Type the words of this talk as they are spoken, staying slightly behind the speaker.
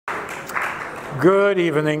Good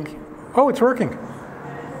evening. Oh, it's working.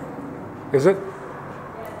 Is it?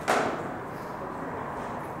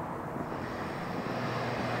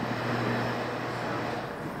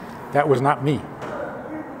 That was not me.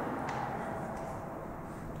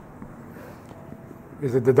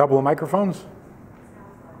 Is it the double microphones?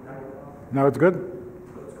 No, it's good?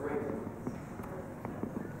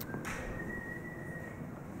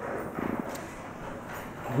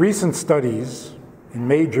 Recent studies in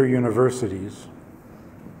major universities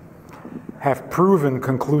have proven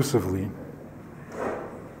conclusively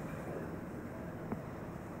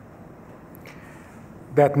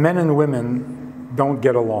that men and women don't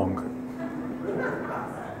get along.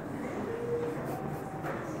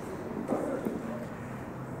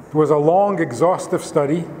 It was a long, exhaustive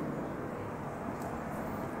study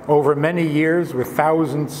over many years with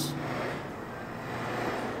thousands.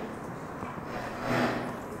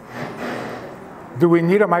 Do we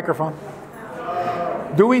need a microphone?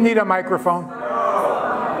 Do we need a microphone?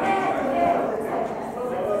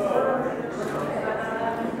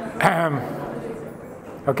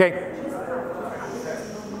 Okay.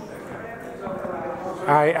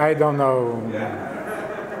 I don't know.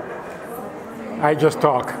 I just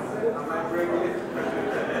talk.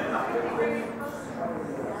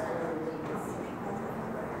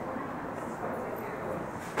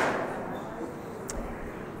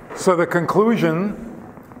 So the conclusion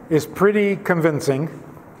is pretty convincing.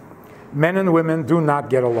 Men and women do not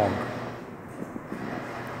get along.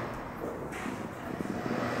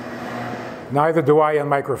 Neither do I on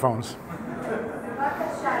microphones.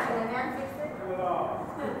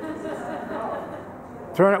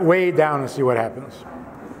 Turn it way down and see what happens.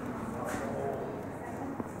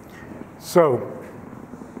 So,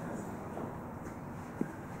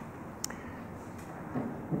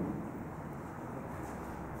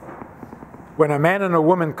 when a man and a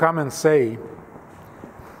woman come and say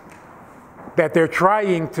that they're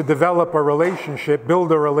trying to develop a relationship,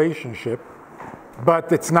 build a relationship,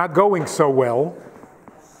 but it's not going so well,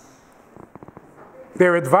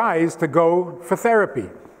 they're advised to go for therapy,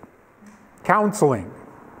 counseling.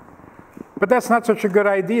 But that's not such a good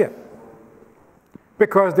idea,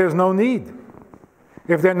 because there's no need.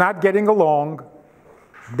 If they're not getting along,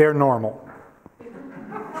 they're normal.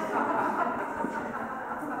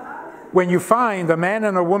 When you find a man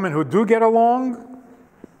and a woman who do get along,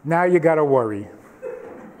 now you got to worry.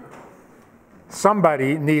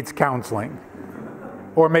 Somebody needs counseling,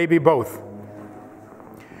 or maybe both.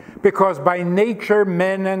 Because by nature,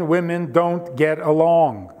 men and women don't get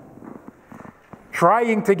along.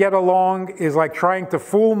 Trying to get along is like trying to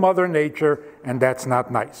fool Mother Nature, and that's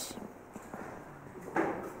not nice.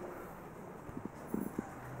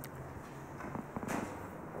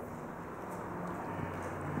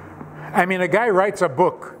 I mean, a guy writes a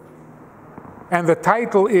book, and the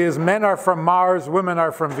title is Men Are From Mars, Women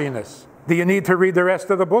Are From Venus. Do you need to read the rest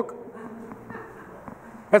of the book?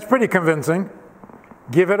 That's pretty convincing.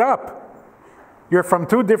 Give it up. You're from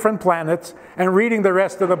two different planets, and reading the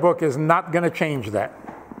rest of the book is not going to change that.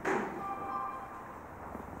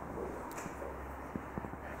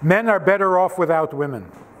 Men are better off without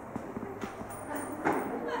women.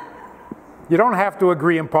 You don't have to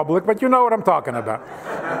agree in public, but you know what I'm talking about.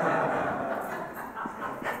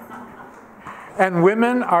 And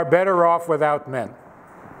women are better off without men.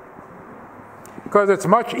 Because it's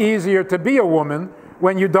much easier to be a woman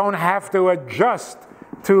when you don't have to adjust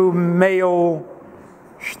to male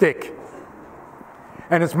shtick.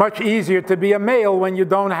 And it's much easier to be a male when you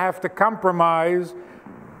don't have to compromise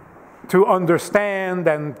to understand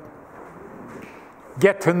and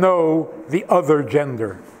get to know the other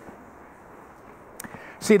gender.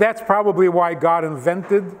 See, that's probably why God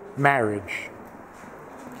invented marriage.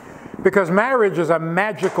 Because marriage is a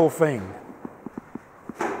magical thing.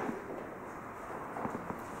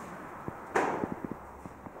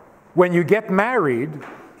 When you get married,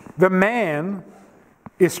 the man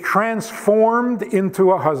is transformed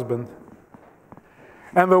into a husband,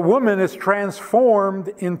 and the woman is transformed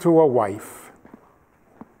into a wife.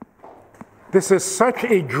 This is such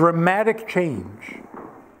a dramatic change,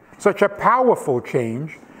 such a powerful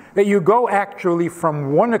change, that you go actually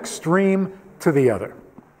from one extreme to the other.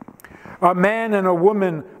 A man and a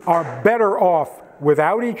woman are better off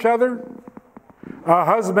without each other. A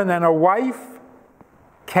husband and a wife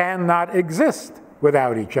cannot exist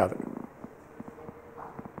without each other.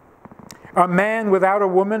 A man without a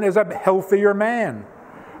woman is a healthier man.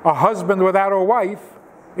 A husband without a wife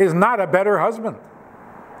is not a better husband.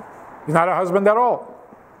 He's not a husband at all.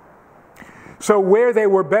 So where they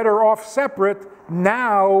were better off separate,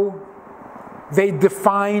 now they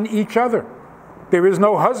define each other. There is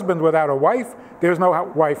no husband without a wife. There's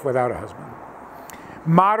no wife without a husband.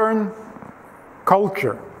 Modern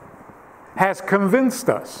culture has convinced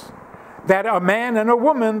us that a man and a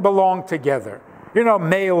woman belong together. You know,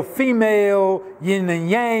 male, female, yin and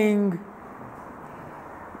yang.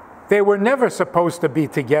 They were never supposed to be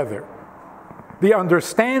together. The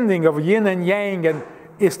understanding of yin and yang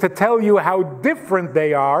is to tell you how different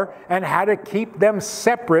they are and how to keep them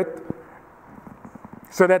separate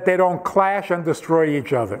so that they don't clash and destroy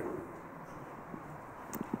each other.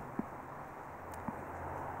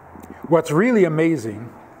 What's really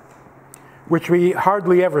amazing, which we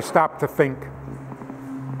hardly ever stop to think,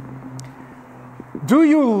 do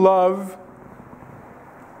you love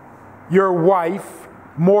your wife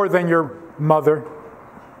more than your mother?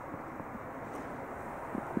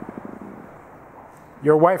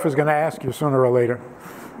 Your wife is going to ask you sooner or later.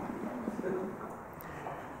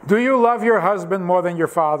 Do you love your husband more than your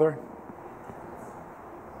father?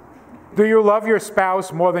 Do you love your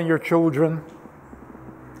spouse more than your children?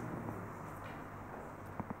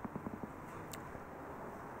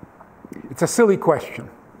 It's a silly question,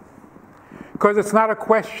 because it's not a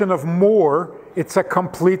question of more, it's a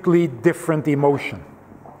completely different emotion.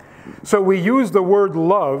 So we use the word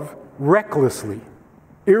love recklessly,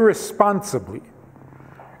 irresponsibly.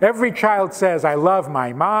 Every child says, I love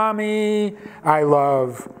my mommy, I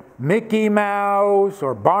love Mickey Mouse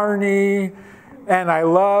or Barney, and I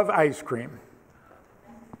love ice cream.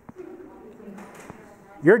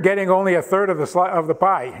 You're getting only a third of the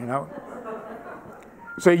pie, you know.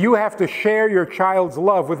 So you have to share your child's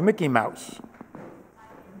love with Mickey Mouse.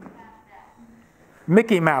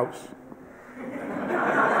 Mickey Mouse.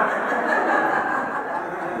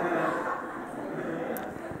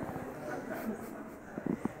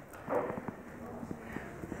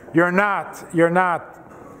 You're not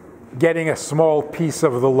getting a small piece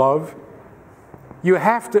of the love.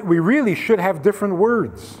 We really should have different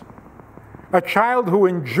words. A child who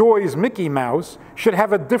enjoys Mickey Mouse should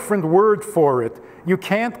have a different word for it. You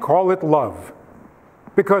can't call it love.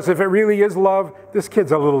 Because if it really is love, this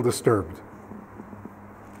kid's a little disturbed.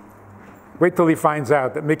 Wait till he finds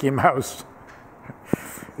out that Mickey Mouse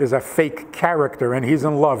is a fake character and he's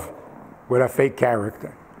in love with a fake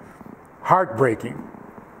character. Heartbreaking.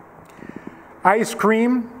 Ice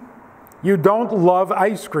cream, you don't love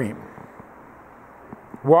ice cream.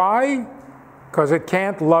 Why? Because it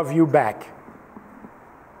can't love you back.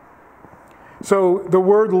 So the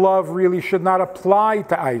word love really should not apply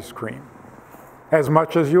to ice cream as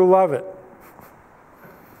much as you love it.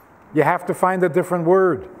 You have to find a different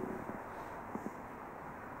word.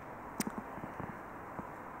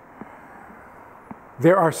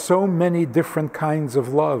 There are so many different kinds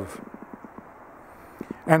of love.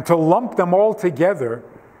 And to lump them all together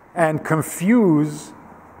and confuse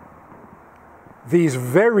these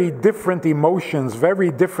very different emotions,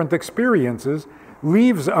 very different experiences,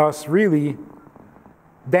 leaves us really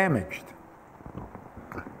damaged.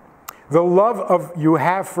 The love you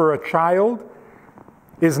have for a child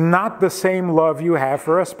is not the same love you have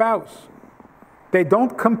for a spouse. They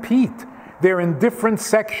don't compete. They're in different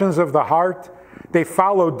sections of the heart. They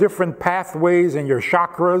follow different pathways in your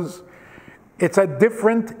chakras. It's a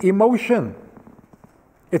different emotion.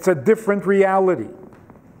 It's a different reality.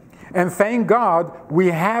 And thank God we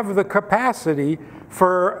have the capacity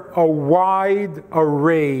for a wide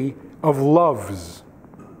array of loves.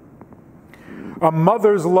 A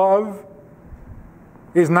mother's love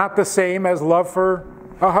is not the same as love for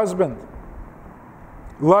a husband.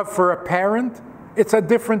 Love for a parent, it's a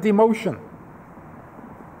different emotion.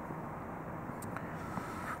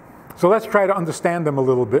 So let's try to understand them a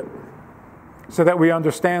little bit so that we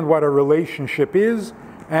understand what a relationship is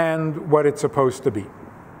and what it's supposed to be.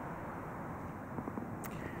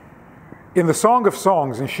 In the Song of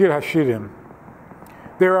Songs, in Shir HaShirim,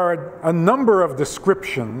 there are a number of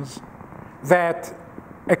descriptions that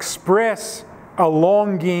express a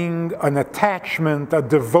longing, an attachment, a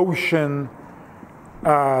devotion,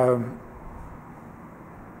 a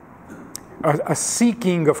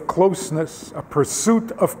seeking of closeness, a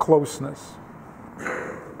pursuit of closeness.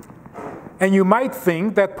 And you might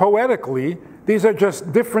think that poetically, these are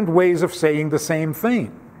just different ways of saying the same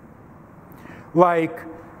thing. Like,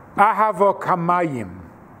 ahava kamayim,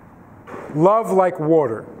 love like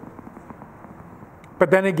water. But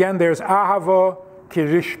then again, there's ahava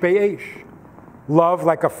kirish be'esh, love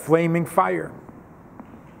like a flaming fire.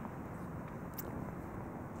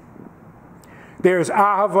 There's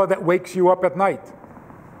ahava that wakes you up at night.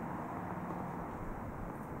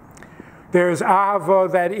 There's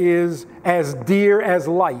ahava that is as dear as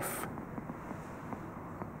life.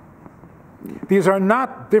 These are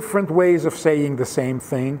not different ways of saying the same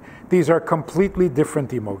thing. These are completely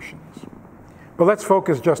different emotions. But let's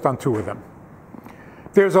focus just on two of them.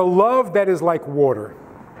 There's a love that is like water.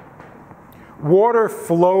 Water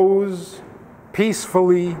flows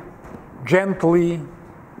peacefully, gently,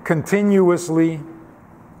 continuously.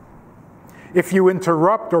 If you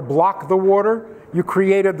interrupt or block the water, you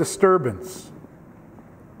create a disturbance.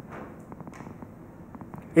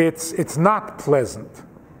 It's not pleasant.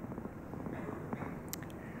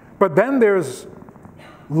 But then there's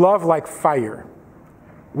love like fire.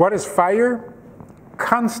 What is fire?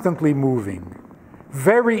 Constantly moving,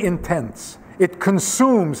 very intense. It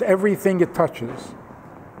consumes everything it touches.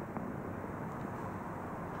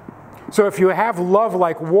 So if you have love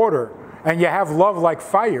like water and you have love like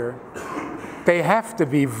fire, they have to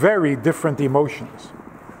be very different emotions.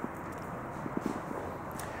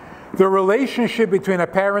 The relationship between a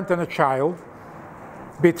parent and a child,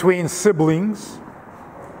 between siblings,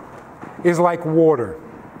 is like water.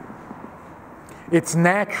 It's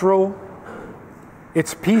natural,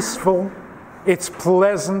 it's peaceful, it's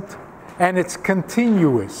pleasant, and it's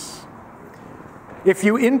continuous. If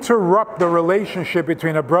you interrupt the relationship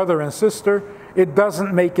between a brother and sister, it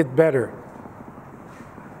doesn't make it better.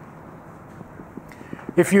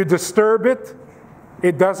 If you disturb it,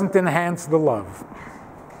 it doesn't enhance the love.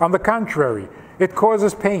 On the contrary, it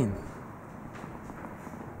causes pain.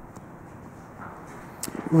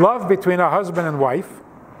 Love between a husband and wife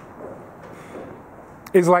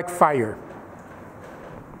is like fire.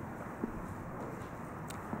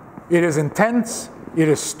 It is intense, it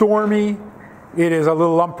is stormy, it is a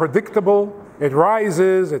little unpredictable. It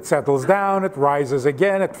rises, it settles down, it rises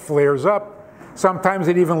again, it flares up. Sometimes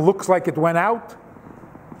it even looks like it went out,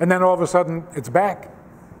 and then all of a sudden it's back.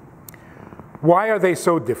 Why are they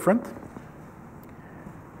so different?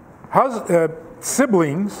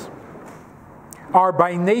 Siblings are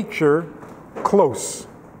by nature close.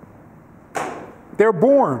 They're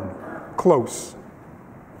born close.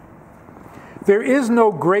 There is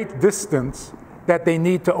no great distance that they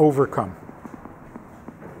need to overcome.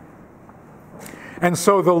 And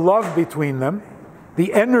so the love between them,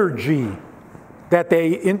 the energy that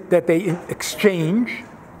they exchange,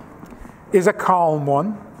 is a calm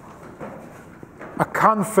one, a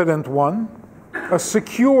confident one, a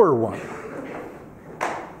secure one.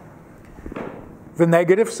 The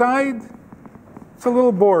negative side, it's a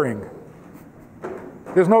little boring.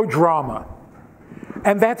 There's no drama.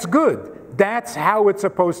 And that's good. That's how it's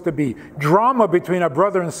supposed to be. Drama between a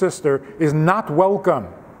brother and sister is not welcome.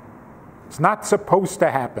 It's not supposed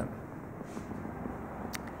to happen.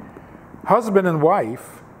 Husband and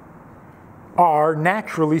wife are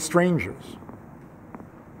naturally strangers.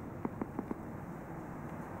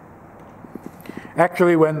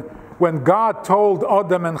 Actually, when God told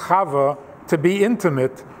Adam and Chava to be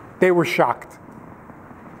intimate, they were shocked.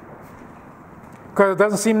 Because it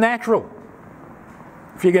doesn't seem natural.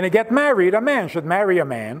 If you're going to get married, a man should marry a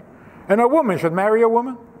man, and a woman should marry a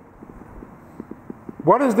woman.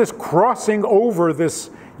 What is this crossing over this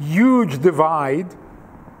huge divide?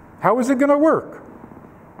 How is it going to work?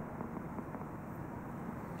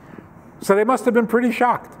 So they must have been pretty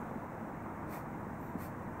shocked.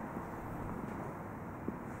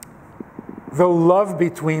 The love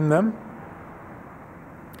between them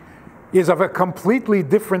is of a completely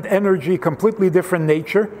different energy, completely different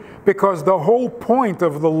nature, because the whole point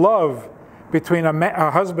of the love between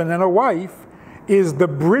a husband and a wife is the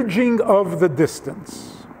bridging of the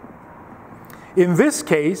distance. In this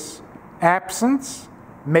case, absence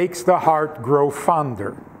makes the heart grow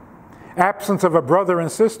fonder. Absence of a brother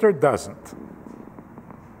and sister doesn't.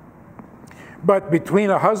 But between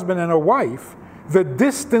a husband and a wife, the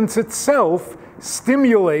distance itself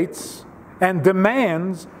stimulates and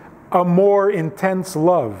demands a more intense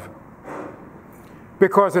love,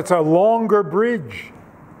 because it's a longer bridge.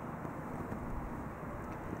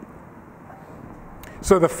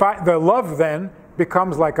 So the love then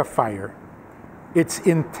becomes like a fire. It's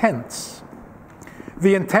intense.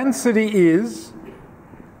 The intensity is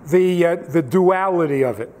the duality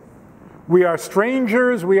of it. We are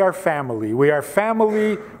strangers, we are family. We are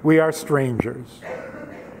family, we are strangers.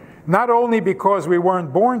 Not only because we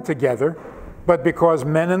weren't born together, but because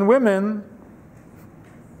men and women,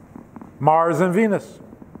 Mars and Venus.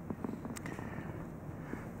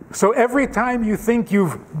 So every time you think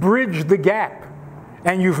you've bridged the gap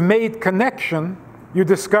and you've made connection, you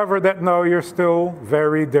discover that no, you're still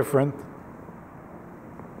very different.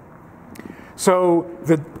 So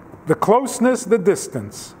the closeness, the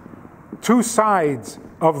distance, two sides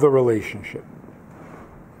of the relationship.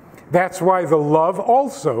 That's why the love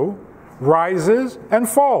also rises and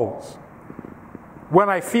falls. When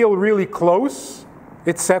I feel really close,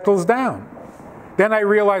 it settles down. Then I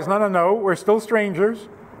realize, no, we're still strangers.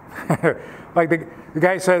 Like the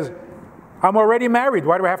guy says, I'm already married,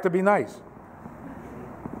 why do I have to be nice?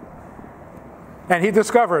 And he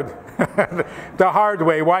discovered the hard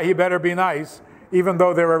way why he better be nice, even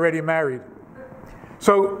though they're already married.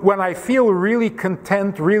 So when I feel really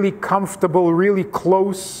content, really comfortable, really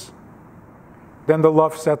close, then the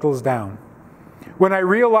love settles down. When I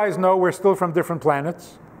realize, no, we're still from different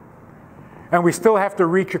planets, and we still have to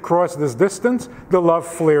reach across this distance, the love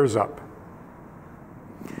flares up.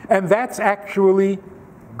 And that's actually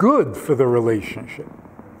good for the relationship.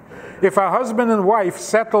 If a husband and wife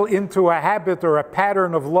settle into a habit or a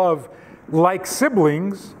pattern of love like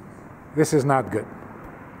siblings, this is not good.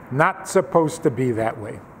 Not supposed to be that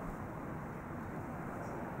way.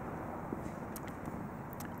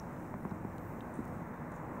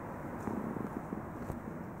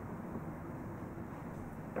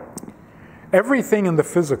 Everything in the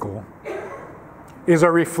physical is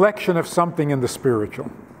a reflection of something in the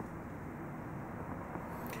spiritual.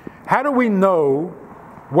 How do we know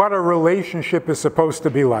what a relationship is supposed to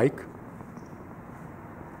be like?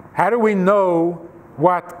 How do we know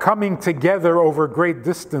what coming together over great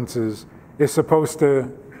distances is supposed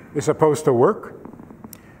to work?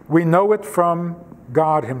 We know it from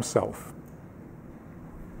God Himself.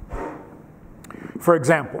 For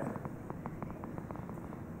example,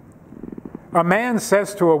 a man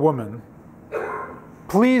says to a woman,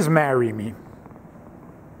 "Please marry me."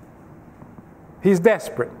 He's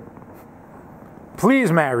desperate.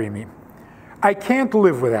 "Please marry me. I can't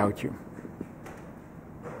live without you."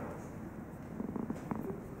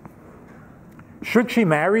 Should she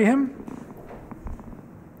marry him?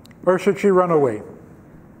 Or should she run away?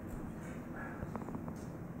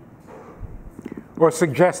 Or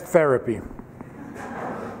suggest therapy?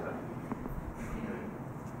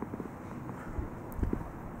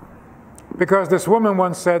 Because this woman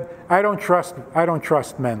once said, I don't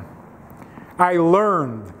trust men. I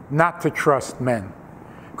learned not to trust men.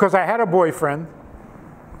 Because I had a boyfriend,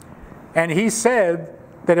 and he said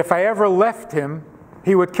that if I ever left him,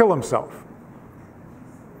 he would kill himself.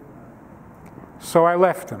 So I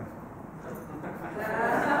left him.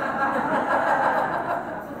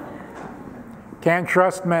 Can't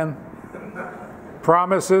trust men.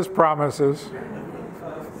 Promises, promises.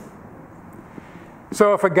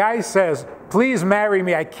 So if a guy says, "Please marry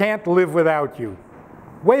me, I can't live without you,"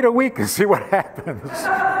 wait a week and see what happens.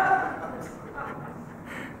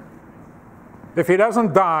 If he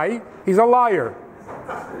doesn't die, he's a liar.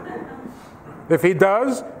 If he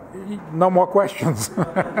does, no more questions.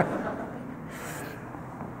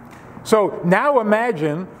 So now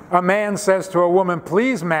imagine a man says to a woman,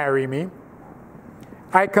 "Please marry me,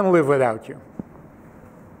 I can live without you."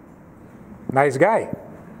 Nice guy.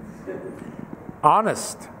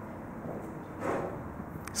 Honest.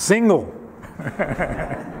 Single.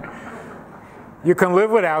 You can live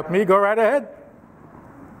without me, go right ahead.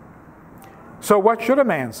 So what should a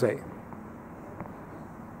man say?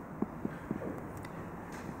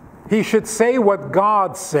 He should say what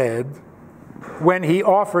God said when He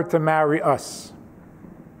offered to marry us.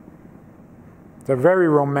 It's a very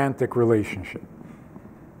romantic relationship.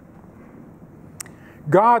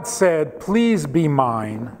 God said, "Please be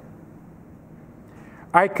mine.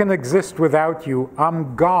 I can exist without you.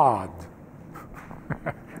 I'm God.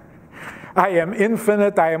 I am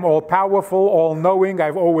infinite. I am all-powerful, all-knowing.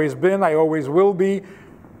 I've always been. I always will be.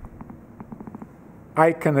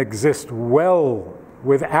 I can exist well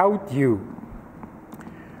without you.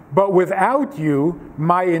 But without you,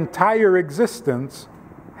 my entire existence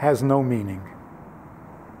has no meaning."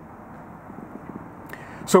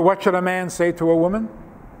 So what should a man say to a woman?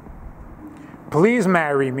 "Please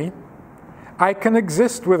marry me. I can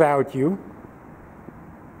exist without you."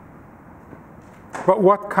 But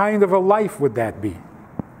what kind of a life would that be?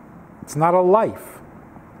 It's not a life.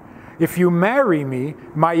 If you marry me,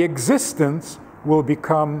 my existence will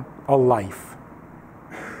become a life.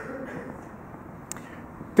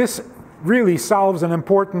 This really solves an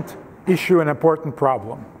important issue, an important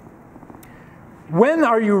problem. When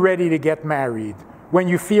are you ready to get married? When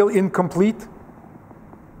you feel incomplete?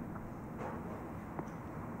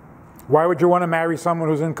 Why would you want to marry someone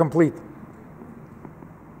who's incomplete?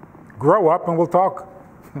 Grow up and we'll talk.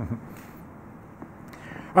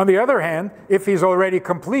 On the other hand, if he's already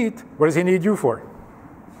complete, what does he need you for?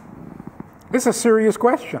 This is a serious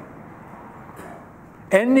question.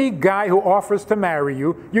 Any guy who offers to marry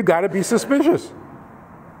you, you got to be suspicious.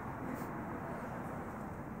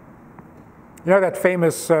 You know that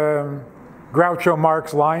famous Groucho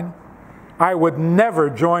Marx line? I would never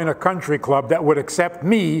join a country club that would accept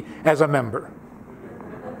me as a member.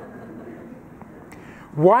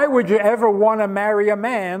 Why would you ever want to marry a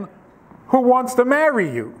man who wants to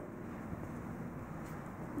marry you?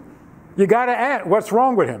 You got to ask, what's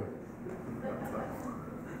wrong with him?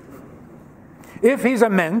 If he's a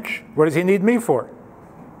mensch, what does he need me for?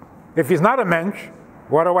 If he's not a mensch,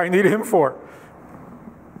 what do I need him for?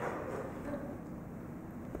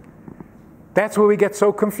 That's where we get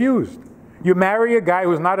so confused. You marry a guy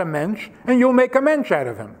who's not a mensch, and you'll make a mensch out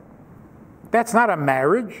of him. That's not a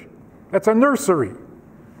marriage. That's a nursery.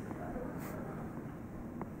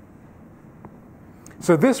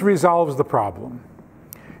 So this resolves the problem.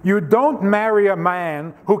 You don't marry a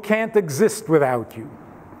man who can't exist without you,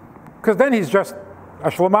 because then he's just a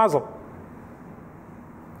schlemazel.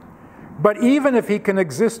 But even if he can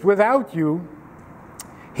exist without you,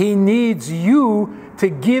 he needs you to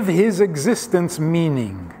give his existence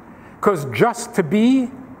meaning. Because just to be,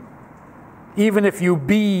 even if you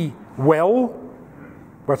be well,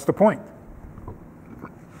 what's the point?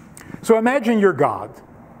 So imagine you're God.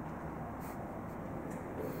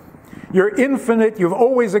 You're infinite, you've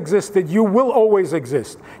always existed, you will always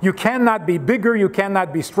exist. You cannot be bigger, you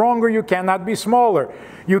cannot be stronger, you cannot be smaller.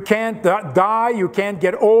 You can't die, you can't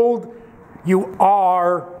get old. You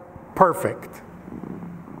are perfect.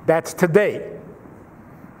 That's today.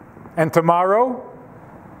 And tomorrow,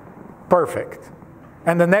 perfect.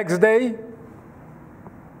 And the next day,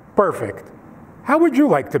 perfect. How would you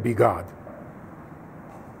like to be God?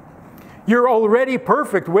 You're already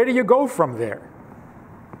perfect. Where do you go from there?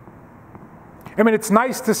 I mean, it's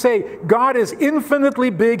nice to say, God is infinitely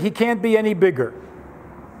big, he can't be any bigger.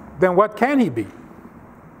 Then what can he be?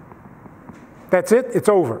 That's it, it's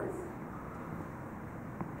over.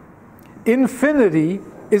 Infinity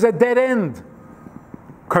is a dead end,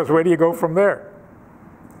 because where do you go from there?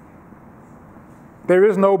 There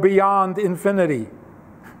is no beyond infinity.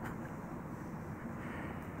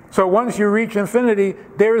 So once you reach infinity,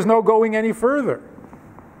 there is no going any further.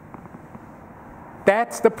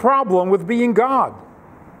 That's the problem with being God.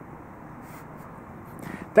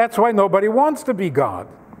 That's why nobody wants to be God.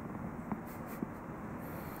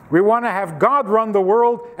 We want to have God run the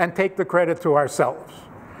world and take the credit to ourselves.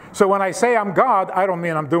 So when I say I'm God, I don't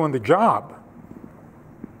mean I'm doing the job.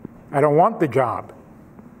 I don't want the job.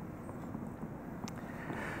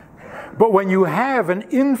 But when you have an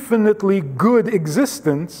infinitely good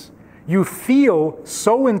existence, you feel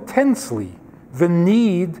so intensely the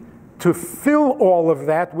need to fill all of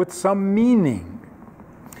that with some meaning.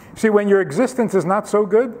 See, when your existence is not so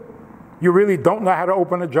good, you really don't know how to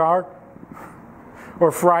open a jar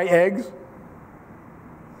or fry eggs,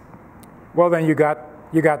 well then you got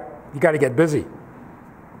to get busy.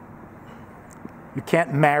 You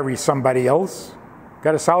can't marry somebody else. You've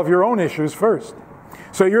got to solve your own issues first.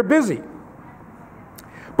 So you're busy.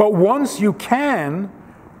 But once you can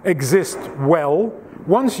exist well,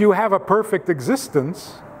 once you have a perfect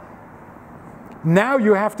existence, now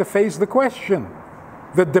you have to face the question,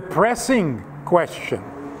 the depressing question,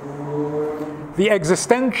 the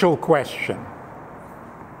existential question.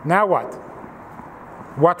 Now what?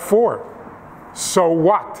 What for? So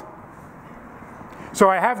what? So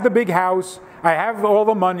I have the big house, I have all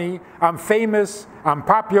the money, I'm famous, I'm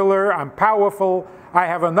popular, I'm powerful, I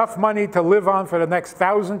have enough money to live on for the next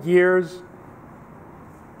 1,000 years.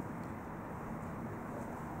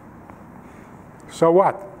 So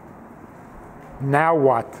what? Now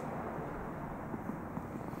what?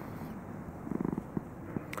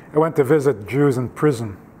 I went to visit Jews in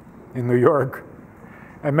prison in New York.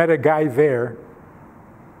 I met a guy there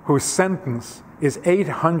whose sentence is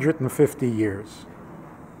 850 years.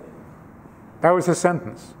 That was his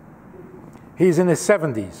sentence. He's in his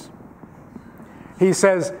 70s. He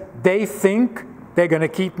says, they think they're going to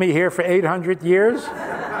keep me here for 800 years?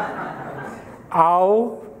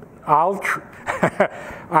 I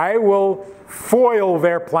will foil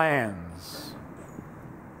their plans.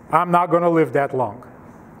 I'm not going to live that long.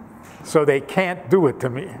 So they can't do it to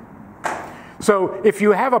me. So if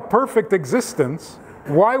you have a perfect existence,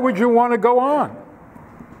 why would you want to go on?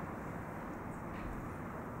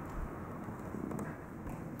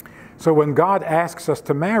 So when God asks us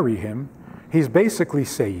to marry him, he's basically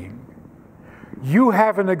saying, you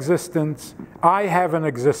have an existence, I have an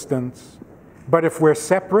existence, but if we're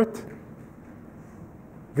separate,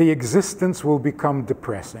 the existence will become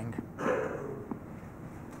depressing.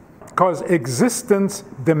 Because existence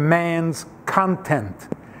demands content.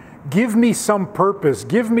 Give me some purpose,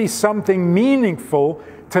 give me something meaningful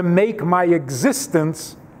to make my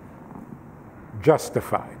existence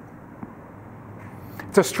justified.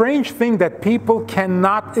 It's a strange thing that people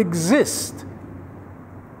cannot exist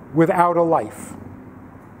without a life.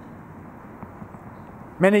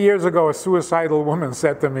 Many years ago, a suicidal woman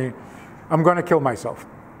said to me, "I'm going to kill myself.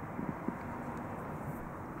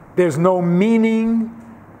 There's no meaning.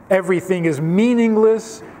 Everything is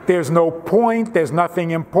meaningless. There's no point. There's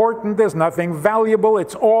nothing important. There's nothing valuable.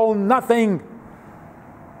 It's all nothing."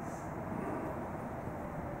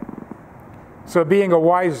 So being a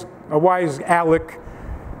wise Alec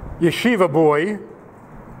yeshiva boy,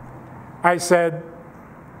 I said,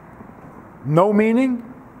 "No meaning?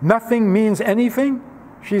 Nothing means anything?"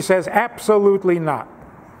 She says, "Absolutely not."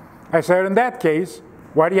 I said, "In that case,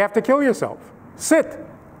 why do you have to kill yourself? Sit.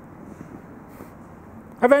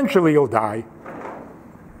 Eventually you'll die.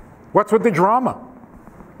 What's with the drama?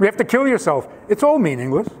 You have to kill yourself. It's all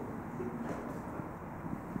meaningless."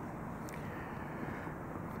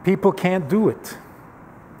 People can't do it.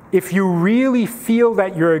 If you really feel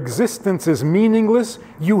that your existence is meaningless,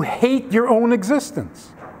 you hate your own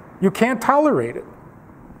existence. You can't tolerate it.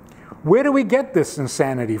 Where do we get this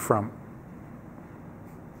insanity from?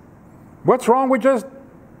 What's wrong with just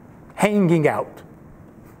hanging out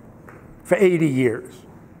for 80 years?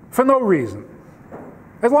 For no reason.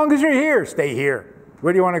 As long as you're here, stay here.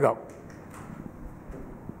 Where do you want to go?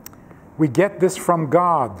 We get this from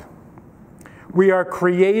God. We are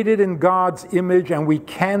created in God's image, and we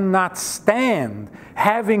cannot stand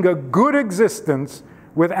having a good existence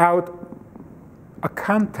without a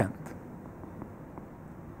content,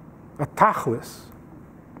 a tachlis.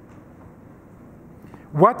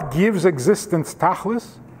 What gives existence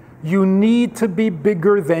tachlis? You need to be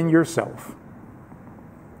bigger than yourself.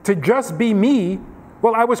 To just be me,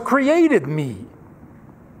 well, I was created me,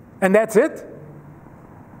 and that's it?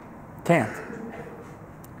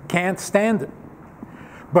 Can't stand it.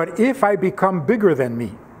 But if I become bigger than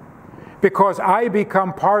me, because I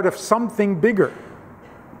become part of something bigger,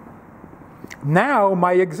 now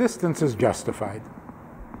my existence is justified.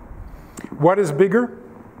 What is bigger?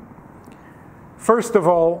 First of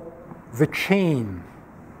all, the chain,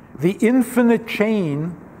 the infinite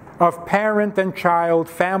chain of parent and child,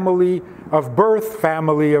 family, of birth,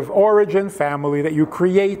 family, of origin, family that you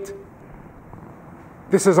create.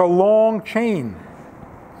 This is a long chain.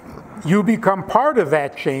 You become part of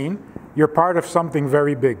that chain, you're part of something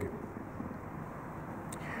very big.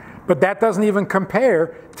 But that doesn't even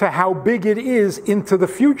compare to how big it is into the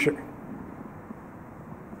future.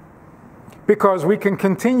 Because we can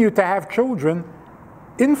continue to have children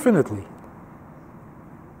infinitely.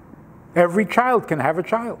 Every child can have a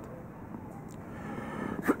child.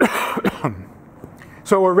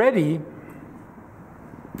 So already,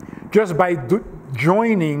 just by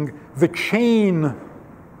joining the chain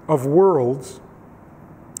of worlds,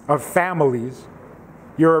 of families,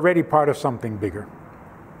 you're already part of something bigger.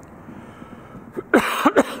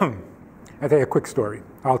 I'll tell you a quick story.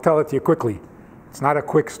 I'll tell it to you quickly. It's not a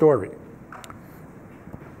quick story.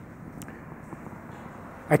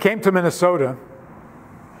 I came to Minnesota,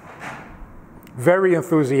 very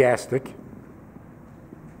enthusiastic,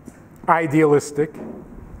 idealistic,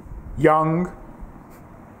 young,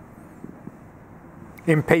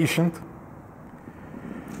 impatient,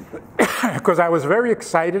 because I was very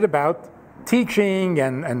excited about teaching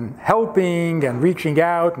and helping and reaching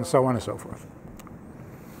out and so on and so forth.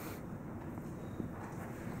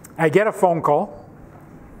 I get a phone call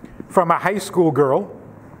from a high school girl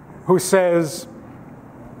who says,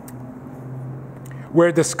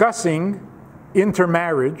 "We're discussing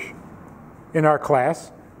intermarriage in our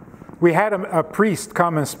class. We had a priest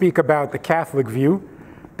come and speak about the Catholic view.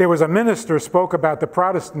 There was a minister spoke about the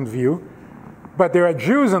Protestant view. But there are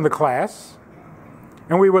Jews in the class,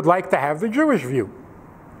 and we would like to have the Jewish view.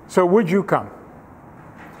 So would you come?"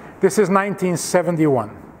 This is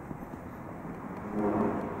 1971.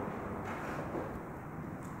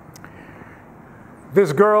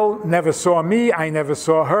 This girl never saw me, I never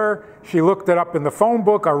saw her. She looked it up in the phone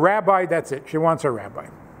book, a rabbi, that's it. She wants a rabbi.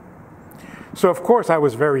 So of course I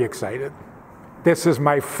was very excited. This is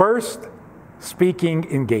my first speaking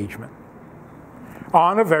engagement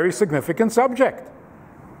on a very significant subject.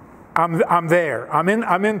 I'm there, I'm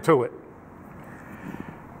into it.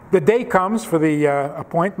 The day comes for the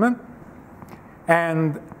appointment,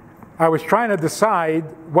 and I was trying to decide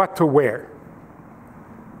what to wear.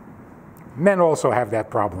 Men also have that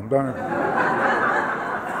problem, don't they?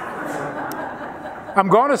 I'm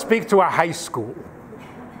going to speak to a high school.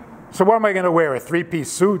 So what am I going to wear, a three-piece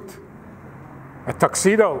suit? A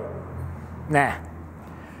tuxedo? Nah.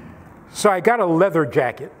 So I got a leather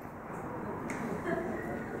jacket.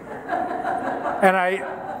 And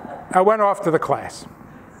I went off to the class.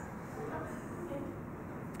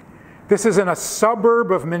 This is in a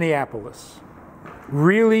suburb of Minneapolis.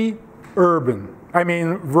 Really urban. I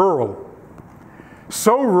mean, rural.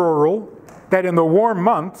 So rural that in the warm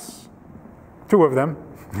months, 2 of them,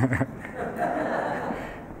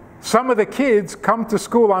 some of the kids come to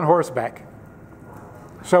school on horseback.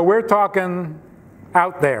 So we're talking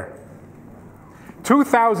out there.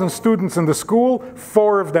 2,000 students in the school,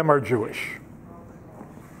 4 of them are Jewish.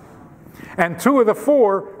 And 2 of the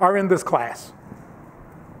 4 are in this class.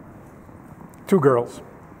 2 girls.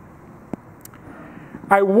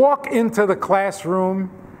 I walk into the classroom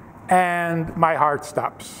and my heart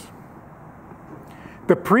stops.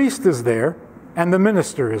 The priest is there and the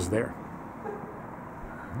minister is there.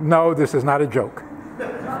 No, this is not a joke.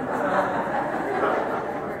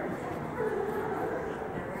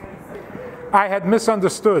 I had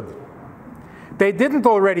misunderstood. They didn't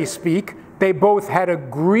already speak. They both had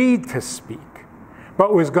agreed to speak,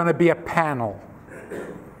 but it was going to be a panel.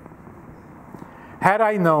 Had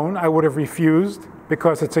I known, I would have refused,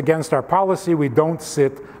 because it's against our policy. We don't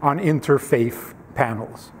sit on interfaith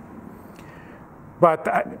panels. But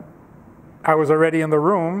I was already in the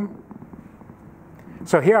room.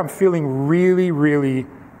 So here I'm feeling really, really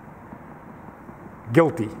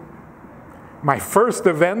guilty. My first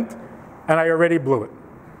event, and I already blew it.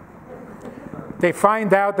 They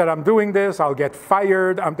find out that I'm doing this, I'll get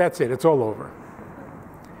fired, that's it, it's all over.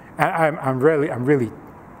 And I'm really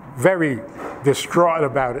very distraught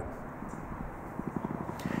about it.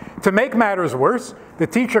 To make matters worse, the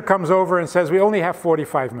teacher comes over and says, we only have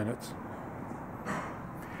 45 minutes.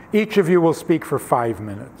 Each of you will speak for 5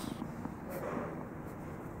 minutes.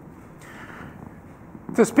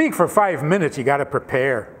 To speak for 5 minutes, you got to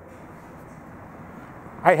prepare.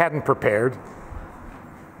 I hadn't prepared.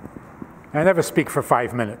 I never speak for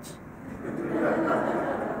 5 minutes.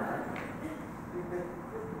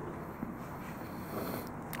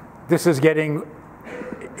 This is getting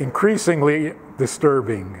increasingly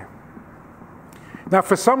disturbing. Now,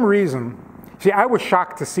 for some reason, see, I was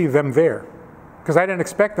shocked to see them there, because I didn't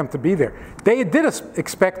expect them to be there. They did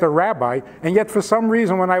expect a rabbi, and yet for some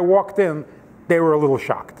reason, when I walked in, they were a little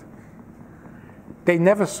shocked. They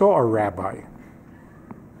never saw a rabbi.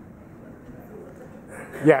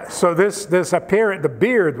 Yeah, so this appearance, the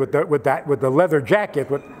beard with the leather jacket,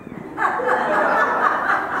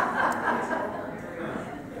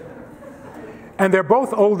 and they're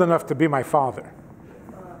both old enough to be my father.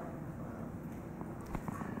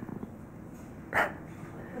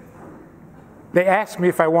 They ask me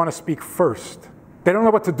if I want to speak first. They don't know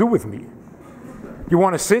what to do with me. You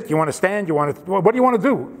want to sit? You want to stand? What do you want to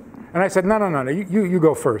do? And I said, no, you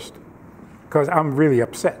go first, because I'm really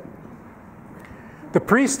upset. The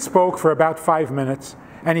priest spoke for about 5 minutes,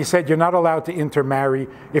 and he said, you're not allowed to intermarry.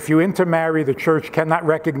 If you intermarry, the church cannot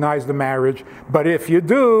recognize the marriage. But if you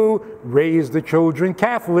do, raise the children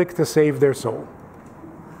Catholic to save their soul.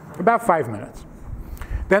 About 5 minutes.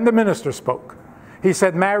 Then the minister spoke. He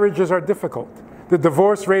said, marriages are difficult. The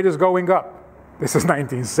divorce rate is going up. This is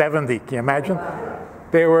 1970, can you imagine?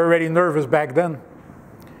 They were already nervous back then.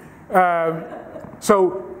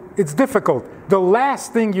 So it's difficult. The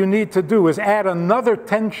last thing you need to do is add another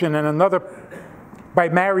tension and by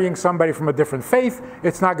marrying somebody from a different faith.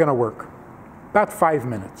 It's not going to work. About 5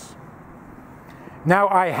 minutes. Now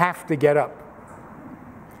I have to get up.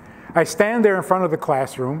 I stand there in front of the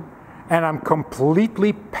classroom, and I'm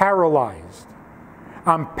completely paralyzed.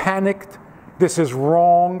 I'm panicked. This is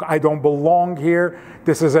wrong. I don't belong here.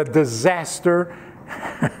 This is a disaster.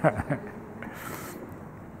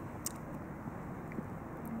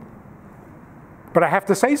 But I have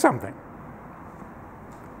to say something.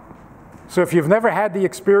 So if you've never had the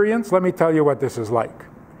experience, let me tell you what this is like.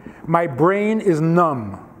 My brain is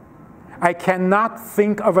numb. I cannot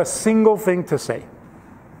think of a single thing to say.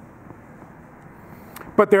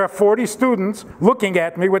 But there are 40 students looking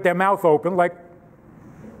at me with their mouth open like,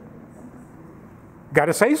 got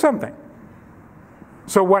to say something.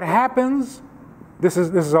 So what happens, this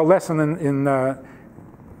is a lesson in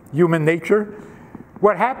human nature.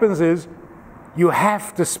 What happens is you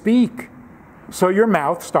have to speak. So your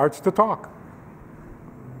mouth starts to talk.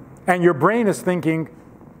 And your brain is thinking,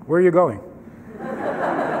 where are you going?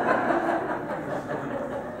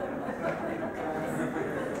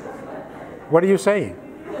 What are you saying?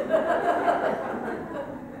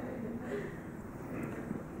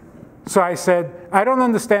 So I said, I don't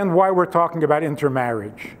understand why we're talking about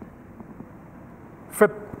intermarriage.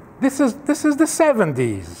 This is the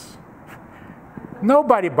 70s.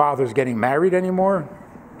 Nobody bothers getting married anymore.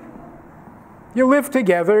 You live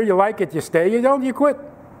together, you like it, you stay, you don't, you quit.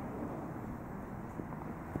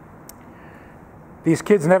 These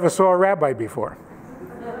kids never saw a rabbi before.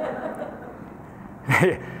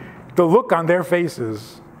 The look on their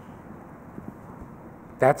faces,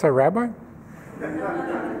 that's a rabbi?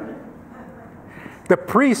 The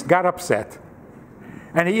priest got upset,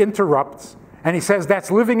 and he interrupts, and he says, that's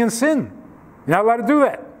living in sin. You're not allowed to do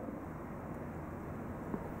that.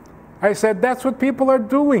 I said, that's what people are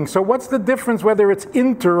doing. So what's the difference whether it's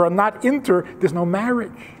inter or not inter? There's no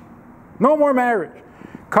marriage. No more marriage.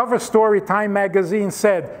 Cover story, Time magazine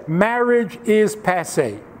said, marriage is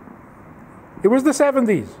passé. It was the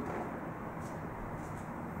 70s.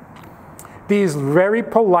 These very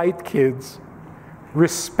polite kids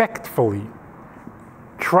respectfully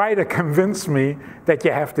try to convince me that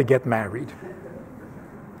you have to get married.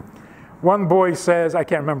 One boy says, I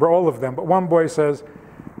can't remember all of them, but one boy says,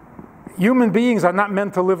 human beings are not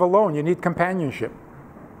meant to live alone. You need companionship.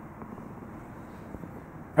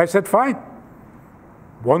 I said, fine.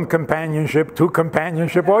 One companionship, two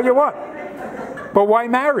companionship, all you want. But why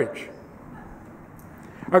marriage?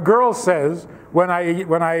 A girl says, when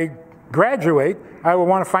I graduate, I will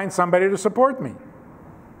want to find somebody to support me.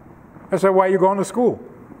 I said, why are you going to school?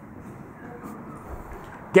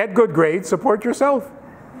 Get good grades, support yourself.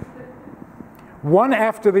 One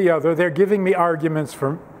after the other, they're giving me arguments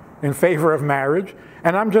in favor of marriage,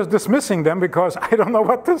 and I'm just dismissing them because I don't know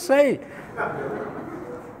what to say.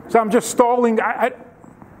 So I'm just stalling. I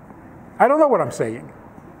don't know what I'm saying.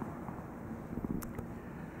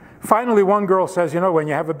 Finally, one girl says, you know, when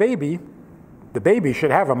you have a baby, the baby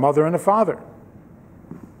should have a mother and a father.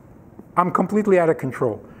 I'm completely out of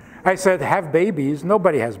control. I said, have babies?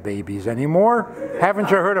 Nobody has babies anymore.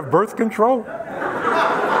 Haven't you heard of birth control?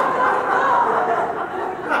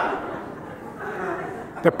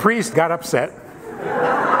 The priest got upset.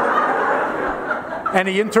 And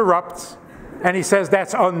he interrupts. And he says,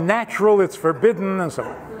 that's unnatural, it's forbidden, and so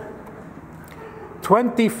on.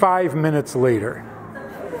 25 minutes later,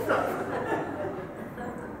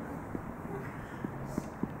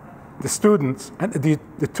 the students, and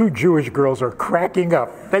the two Jewish girls are cracking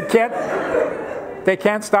up. They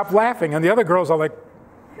can't stop laughing. And the other girls are like,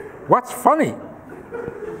 what's funny?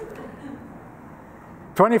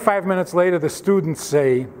 25 minutes later, the students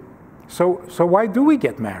say, so why do we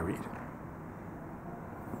get married?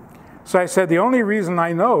 So I said, the only reason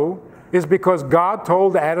I know is because God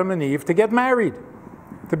told Adam and Eve to get married,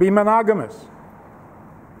 to be monogamous.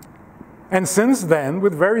 And since then,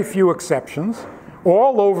 with very few exceptions,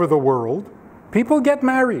 all over the world, people get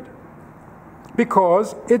married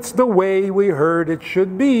because it's the way we heard it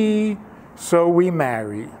should be, so we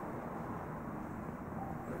marry.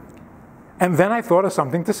 And then I thought of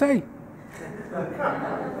something to say.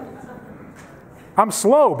 I'm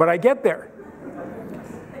slow, but I get there.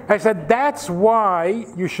 I said, that's why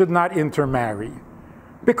you should not intermarry.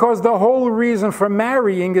 Because the whole reason for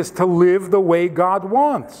marrying is to live the way God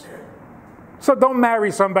wants. So don't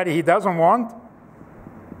marry somebody he doesn't want.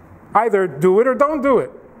 Either do it or don't do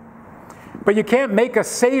it. But you can't make a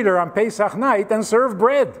Seder on Pesach night and serve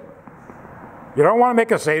bread. You don't want to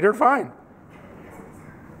make a Seder? Fine.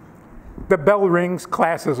 The bell rings,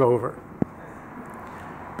 class is over.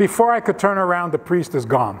 Before I could turn around, the priest is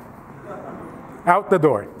gone. Out the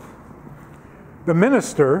door. The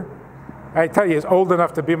minister, I tell you, is old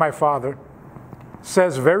enough to be my father,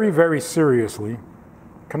 says very, very seriously,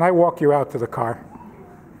 can I walk you out to the car?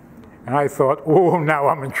 And I thought, oh, now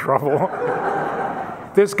I'm in trouble.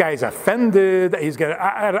 This guy's offended. He's gonna,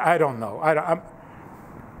 I don't know.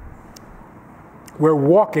 We're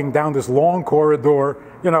walking down this long corridor,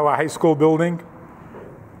 you know, a high school building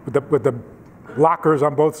with the lockers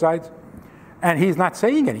on both sides. And he's not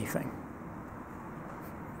saying anything.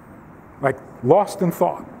 Like lost in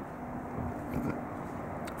thought.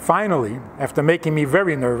 Finally, after making me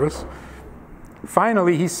very nervous,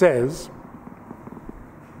 finally he says,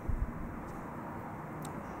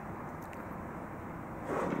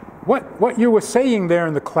 what you were saying there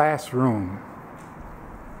in the classroom,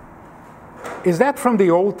 is that from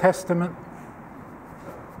the Old Testament?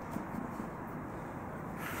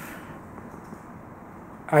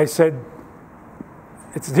 I said,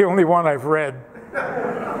 it's the only one I've read.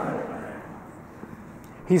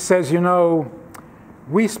 He says, you know,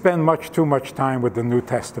 we spend much too much time with the New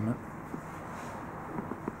Testament.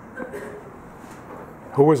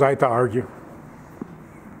 Who was I to argue?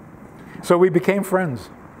 So we became friends.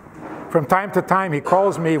 From time to time, he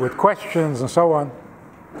calls me with questions and so on.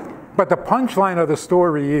 But the punchline of the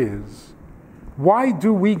story is, why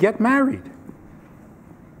do we get married?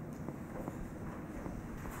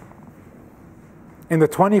 In the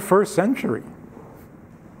 21st century,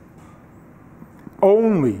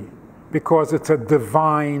 only because it's a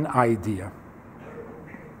divine idea.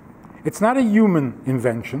 It's not a human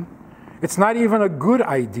invention. It's not even a good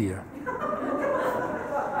idea.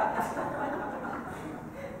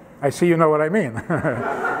 I see you know what I mean.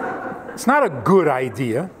 It's not a good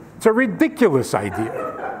idea. It's a ridiculous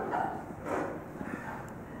idea.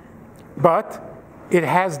 But it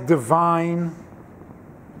has divine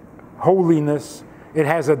holiness. It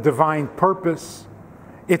has a divine purpose.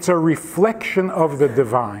 It's a reflection of the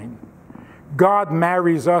divine. God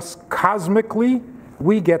marries us cosmically.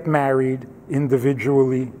 We get married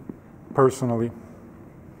individually, personally.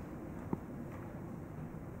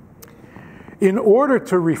 In order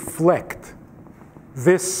to reflect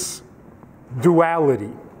this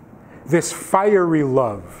duality, this fiery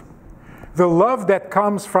love, the love that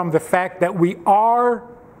comes from the fact that we are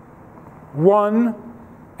one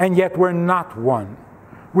and yet we're not one.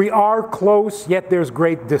 We are close, yet there's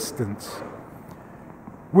great distance.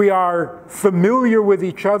 We are familiar with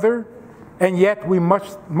each other, and yet we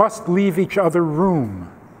must leave each other room.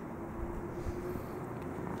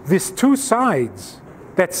 These two sides,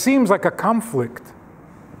 that seems like a conflict,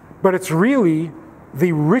 but it's really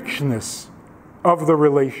the richness of the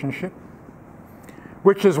relationship,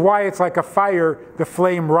 which is why it's like a fire, the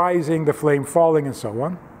flame rising, the flame falling, and so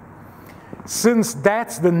on. Since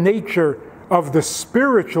that's the nature of the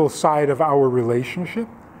spiritual side of our relationship,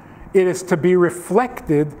 it is to be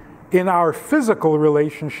reflected in our physical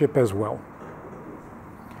relationship as well.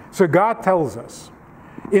 So God tells us,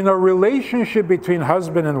 in a relationship between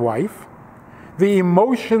husband and wife, the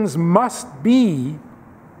emotions must be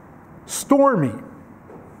stormy,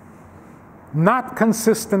 not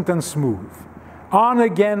consistent and smooth, on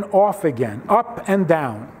again, off again, up and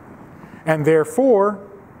down. And therefore,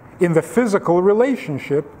 in the physical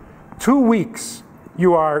relationship, 2 weeks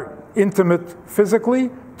you are intimate physically,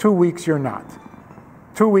 2 weeks you're not.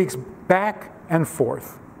 2 weeks back and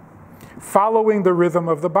forth, following the rhythm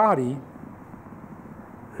of the body,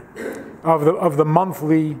 of the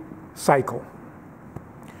monthly cycle.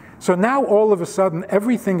 So now all of a sudden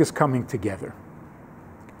everything is coming together.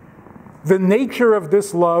 The nature of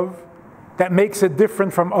this love that makes it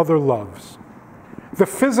different from other loves. The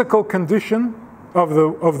physical condition of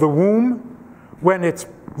the womb, when it's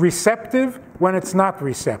receptive, when it's not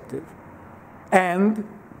receptive. And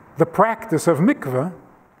the practice of mikvah,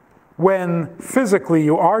 when physically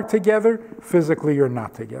you are together, physically you're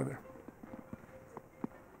not together.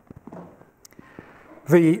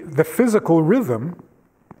 The physical rhythm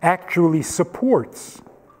actually supports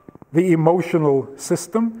the emotional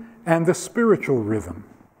system and the spiritual rhythm.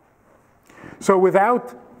 So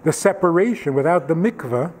without the separation, without the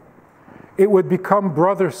mikvah, it would become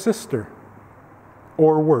brother-sister,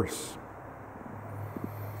 or worse.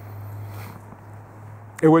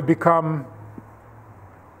 It would become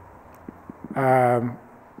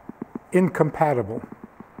incompatible.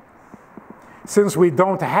 Since we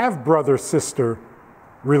don't have brother-sister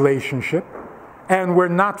relationship, and we're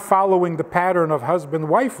not following the pattern of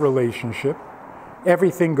husband-wife relationship,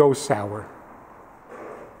 everything goes sour.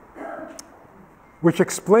 Which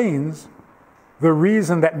explains the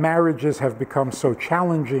reason that marriages have become so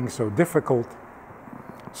challenging, so difficult,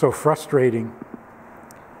 so frustrating.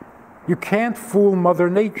 You can't fool Mother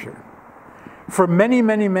Nature. For many,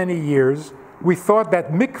 many, many years, we thought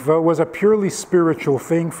that mikvah was a purely spiritual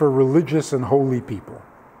thing for religious and holy people.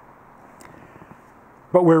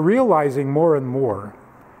 But we're realizing more and more,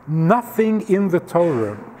 nothing in the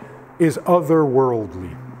Torah is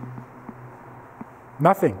otherworldly.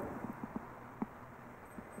 Nothing.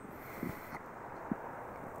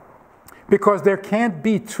 Because there can't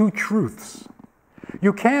be two truths.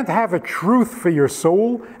 You can't have a truth for your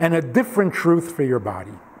soul and a different truth for your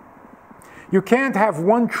body. You can't have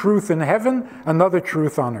one truth in heaven, another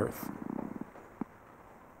truth on earth.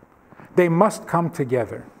 They must come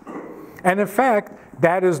together. And in fact,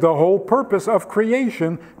 that is the whole purpose of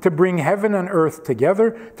creation, to bring heaven and earth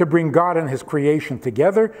together, to bring God and His creation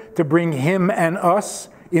together, to bring Him and us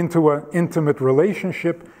into an intimate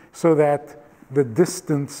relationship so that the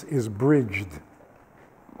distance is bridged.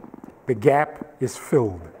 The gap is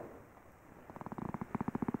filled.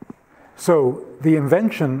 So the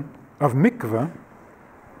invention of mikvah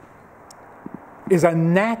is a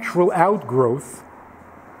natural outgrowth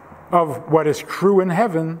of what is true in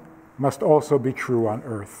heaven must also be true on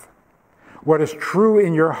earth. What is true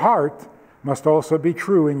in your heart must also be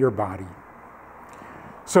true in your body.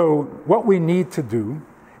 So what we need to do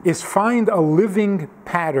is find a living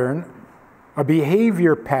pattern, a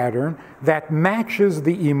behavior pattern that matches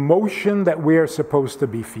the emotion that we are supposed to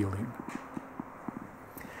be feeling.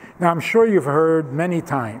 Now, I'm sure you've heard many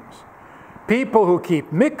times, people who keep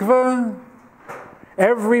mikvah,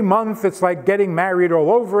 every month it's like getting married all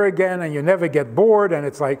over again and you never get bored, and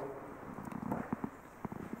it's like,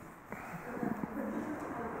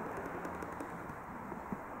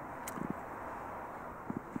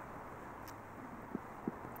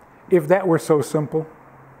 if that were so simple,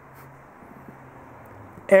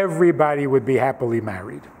 everybody would be happily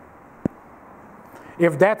married.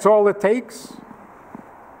 If that's all it takes,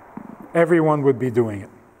 everyone would be doing it.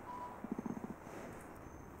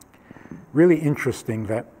 Really interesting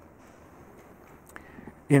that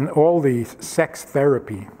in all the sex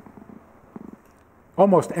therapy,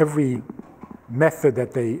 almost every method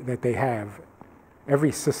that they have,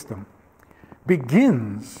 every system,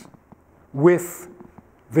 begins with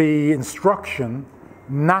the instruction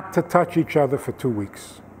not to touch each other for 2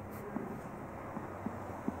 weeks.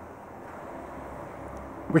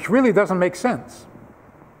 Which really doesn't make sense.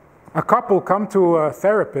 A couple come to a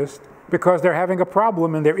therapist because they're having a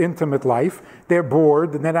problem in their intimate life, they're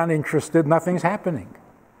bored, and they're not interested, nothing's happening.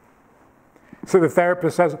 So the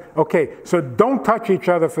therapist says, okay, so don't touch each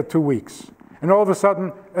other for 2 weeks. And all of a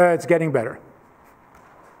sudden, it's getting better.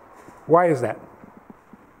 Why is that?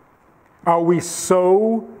 Are we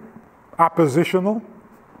so oppositional?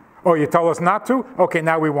 Oh, you tell us not to? Okay,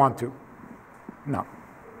 now we want to. No.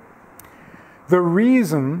 The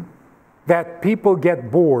reason that people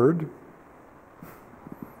get bored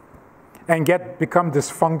and become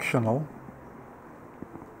dysfunctional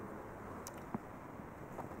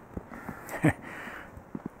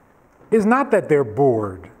is not that they're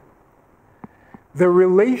bored. The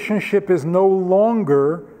relationship is no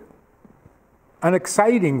longer an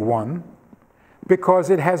exciting one because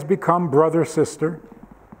it has become brother-sister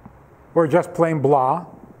or just plain blah.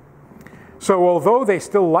 So although they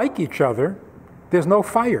still like each other, there's no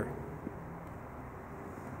fire.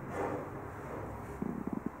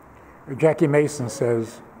 Jackie Mason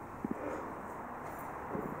says,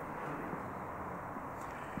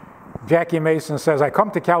 I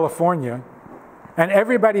come to California and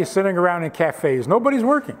everybody's sitting around in cafes. Nobody's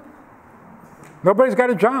working. Nobody's got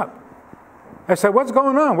a job. I said, what's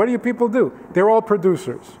going on? What do you people do? They're all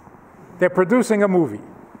producers. They're producing a movie.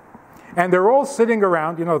 And they're all sitting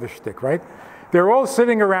around, you know the shtick, right? They're all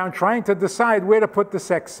sitting around trying to decide where to put the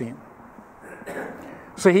sex scene.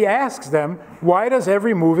 So he asks them, why does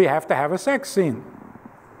every movie have to have a sex scene?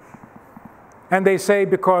 And they say,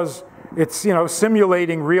 because it's, you know,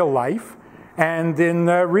 simulating real life, and in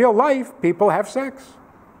real life, people have sex.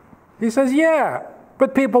 He says, yeah,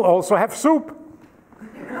 but people also have soup.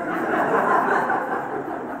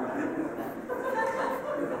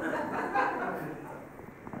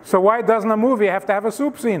 So why doesn't a movie have to have a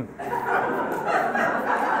soup scene?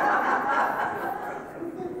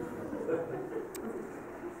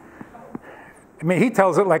 I mean, he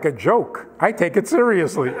tells it like a joke. I take it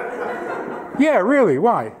seriously. Yeah, really,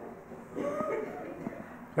 why?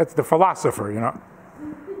 That's the philosopher, you know.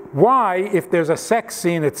 Why, if there's a sex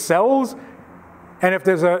scene, it sells, and if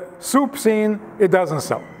there's a soup scene, it doesn't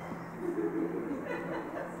sell?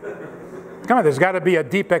 Come on, there's got to be a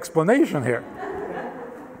deep explanation here.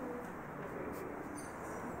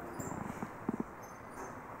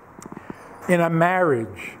 In a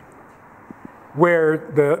marriage where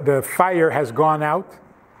the fire has gone out,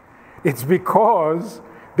 it's because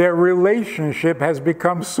their relationship has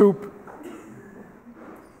become soup.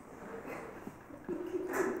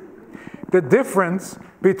 The difference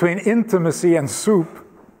between intimacy and soup,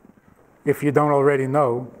 if you don't already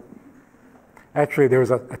know, actually there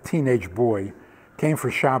was a teenage boy, came for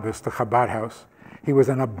Shabbos to Chabad house. He was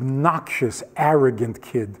an obnoxious, arrogant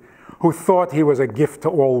kid who thought he was a gift to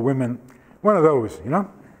all women. One of those, you know?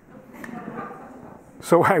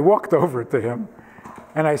 So I walked over to him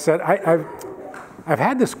and I said, I've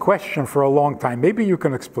had this question for a long time. Maybe you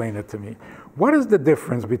can explain it to me. What is the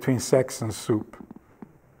difference between sex and soup?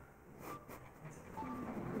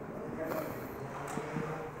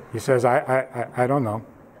 He says, I don't know.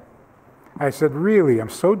 I said, really? I'm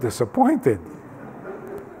so disappointed.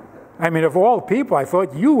 I mean, of all people, I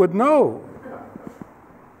thought you would know.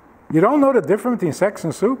 You don't know the difference between sex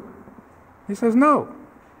and soup? He says, no.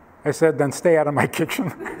 I said, then stay out of my kitchen.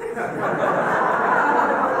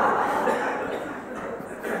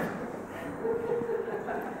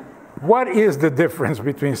 What is the difference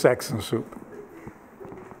between sex and soup?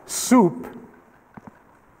 Soup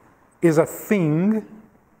is a thing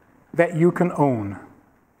that you can own.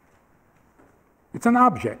 It's an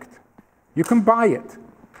object. You can buy it.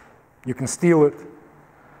 You can steal it.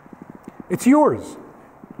 It's yours.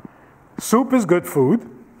 Soup is good food.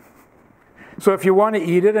 So if you want to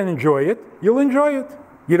eat it and enjoy it, you'll enjoy it.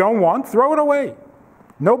 You don't want, throw it away.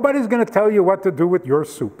 Nobody's going to tell you what to do with your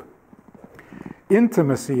soup.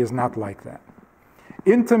 Intimacy is not like that.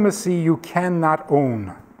 Intimacy you cannot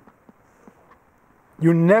own.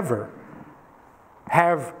 You never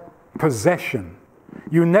have possession.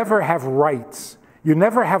 You never have rights. You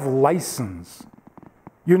never have license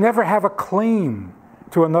You never have a claim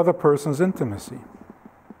to another person's intimacy.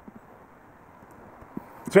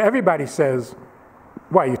 So everybody says,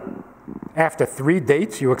 why, after 3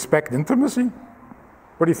 dates you expect intimacy?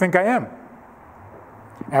 What do you think I am?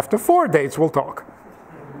 After 4 dates we'll talk.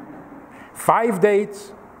 5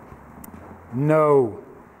 dates? No.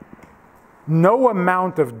 No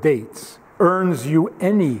amount of dates earns you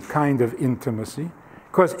any kind of intimacy,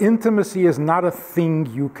 because intimacy is not a thing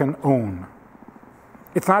you can own.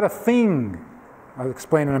 It's not a thing. I'll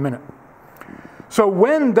explain in a minute. So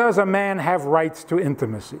when does a man have rights to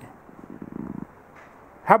intimacy?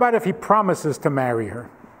 How about if he promises to marry her?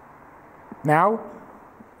 Now?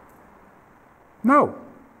 No.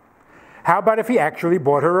 How about if he actually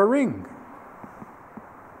bought her a ring?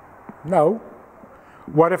 No.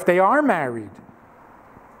 What if they are married?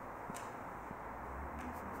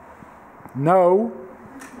 No.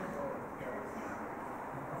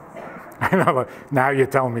 I know, now you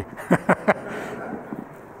tell me.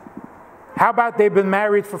 How about they've been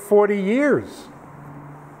married for 40 years?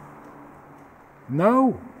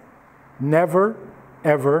 No. Never,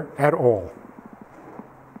 ever at all.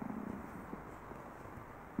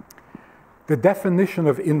 The definition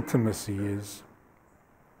of intimacy is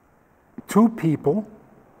 2 people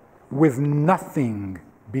with nothing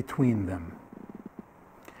between them.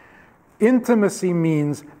 Intimacy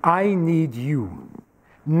means I need you,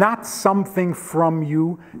 not something from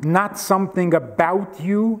you, not something about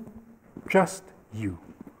you, just you.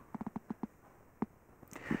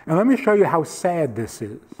 And let me show you how sad this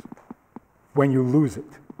is when you lose it.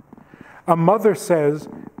 A mother says,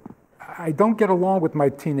 I don't get along with my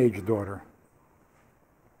teenage daughter.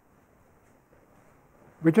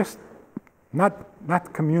 We're just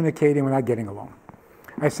not communicating, we're not getting along.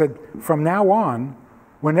 I said, from now on,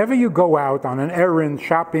 whenever you go out on an errand,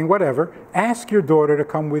 shopping, whatever, ask your daughter to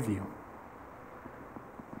come with you.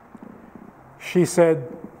 She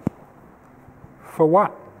said, for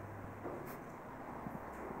what?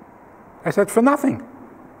 I said, for nothing.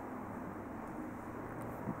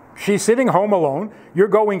 She's sitting home alone, you're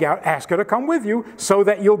going out, ask her to come with you so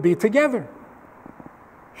that you'll be together.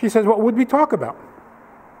 She says, what would we talk about?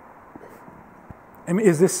 I mean,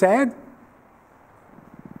 is this sad?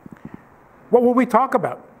 What will we talk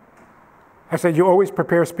about? I said, you always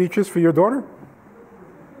prepare speeches for your daughter?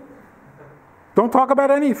 Don't talk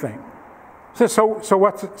about anything. I said, so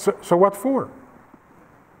what for?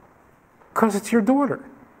 Because it's your daughter.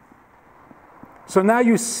 So now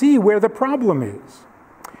you see where the problem is.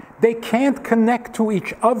 They can't connect to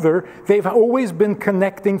each other. They've always been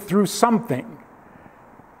connecting through something.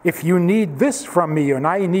 If you need this from me and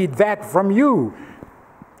I need that from you,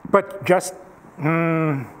 but just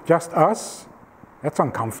us, that's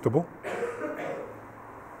uncomfortable.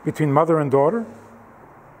 Between mother and daughter.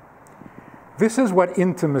 This is what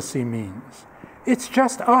intimacy means. It's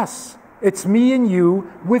just us. It's me and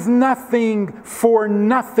you with nothing for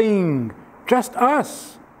nothing. Just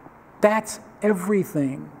us. That's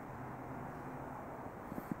everything.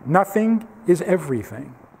 Nothing is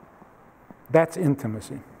everything. That's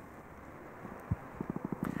intimacy.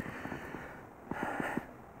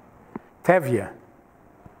 Tevye,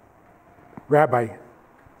 Rabbi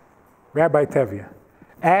Tevye,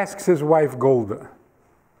 asks his wife Golda,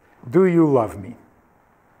 do you love me?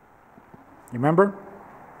 You remember?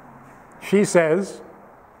 She says,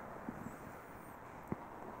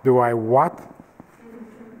 do I what?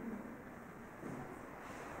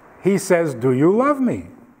 He says, do you love me?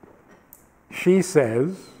 She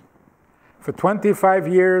says, for 25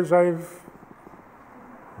 years I've,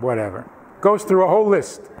 whatever. Goes through a whole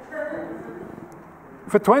list.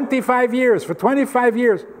 For 25 years, for 25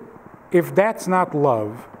 years. If that's not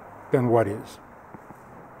love, then what is?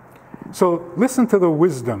 So listen to the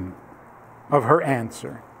wisdom of her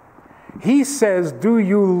answer. He says, do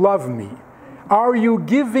you love me? Are you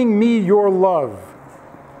giving me your love?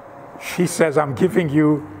 She says, I'm giving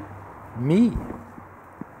you me.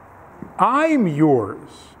 I'm yours.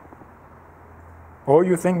 All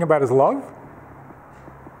you're thinking about is love?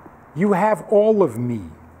 You have all of me.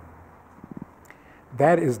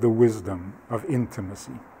 That is the wisdom of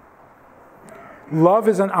intimacy. Love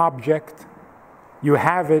is an object. You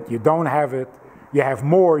have it, you don't have it. You have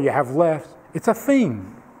more, you have less. It's a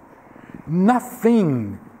thing.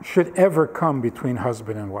 Nothing should ever come between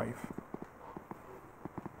husband and wife.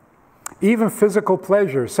 Even physical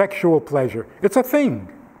pleasure, sexual pleasure, it's a thing.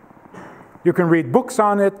 You can read books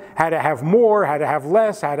on it, how to have more, how to have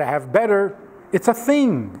less, how to have better. It's a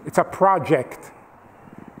thing. It's a project.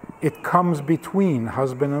 It comes between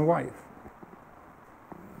husband and wife.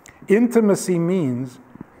 Intimacy means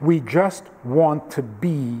we just want to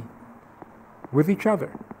be with each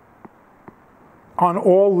other on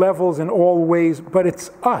all levels, in all ways, but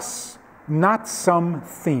it's us, not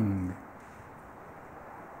something.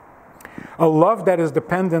 A love that is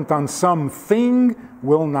dependent on something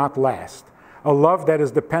will not last. A love that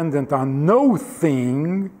is dependent on no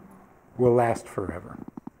thing will last forever.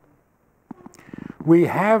 We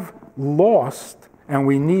have lost, and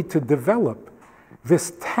we need to develop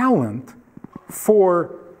this talent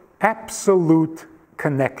for absolute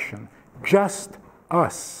connection. Just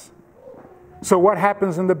us. So what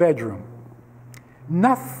happens in the bedroom?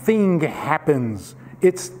 Nothing happens.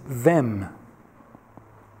 It's them.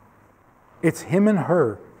 It's him and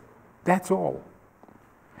her. That's all.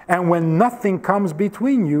 And when nothing comes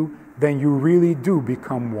between you, then you really do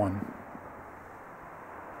become one.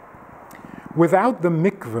 Without the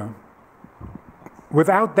mikvah,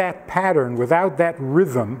 without that pattern, without that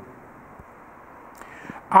rhythm,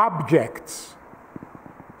 objects,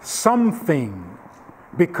 something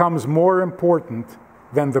becomes more important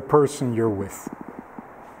than the person you're with.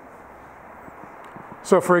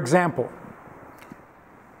 So, for example,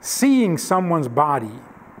 seeing someone's body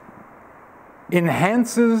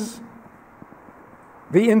enhances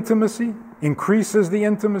the intimacy, increases the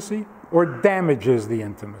intimacy, or damages the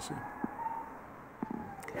intimacy.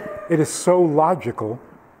 It is so logical.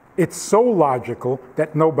 It's so logical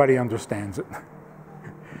that nobody understands it.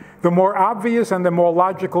 The more obvious and the more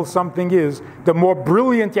logical something is, the more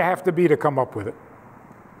brilliant you have to be to come up with it.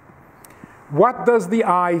 What does the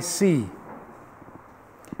eye see?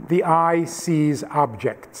 The eye sees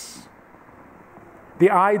objects. The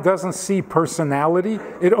eye doesn't see personality,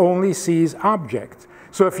 it only sees objects.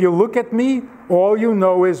 So if you look at me, all you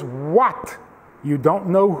know is what. You don't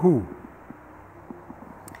know who.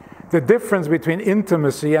 The difference between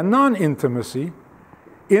intimacy and non-intimacy,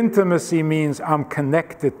 intimacy means I'm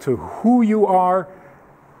connected to who you are.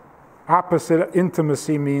 Opposite of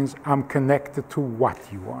intimacy means I'm connected to what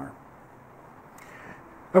you are.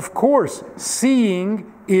 Of course,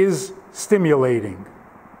 seeing is stimulating.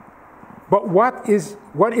 But what is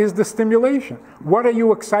the stimulation? What are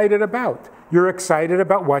you excited about? You're excited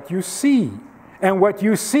about what you see. And what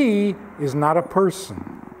you see is not a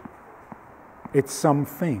person. It's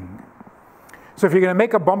something. So if you're going to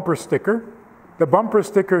make a bumper sticker, the bumper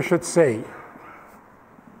sticker should say,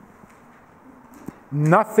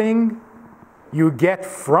 nothing you get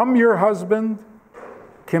from your husband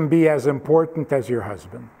can be as important as your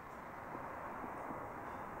husband.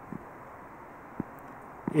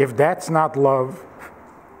 If that's not love,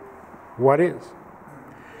 what is?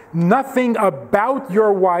 Nothing about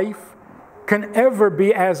your wife can ever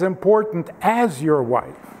be as important as your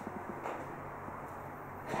wife.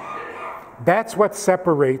 That's what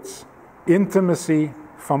separates intimacy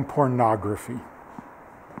from pornography.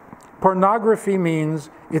 Pornography means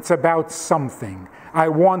it's about something. I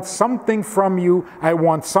want something from you. I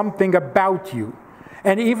want something about you.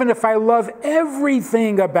 And even if I love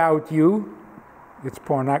everything about you, it's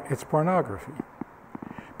pornography.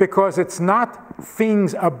 Because it's not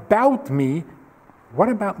things about me. What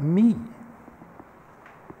about me?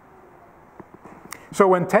 So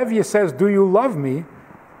when Tevye says, do you love me?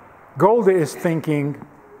 Golda is thinking,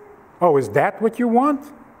 oh, is that what you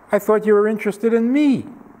want? I thought you were interested in me.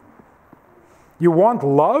 You want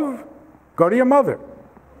love? Go to your mother.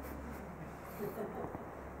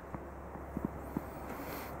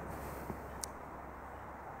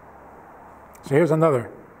 So here's another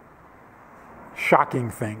shocking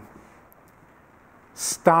thing.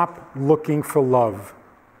 Stop looking for love.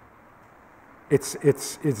 It's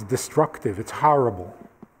destructive. It's horrible.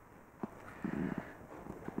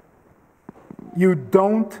 You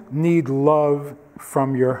don't need love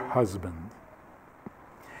from your husband.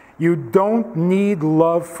 You don't need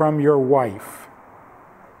love from your wife.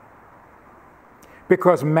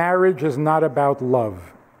 Because marriage is not about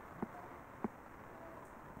love.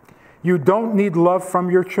 You don't need love from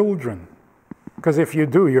your children. Because if you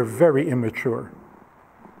do, you're very immature.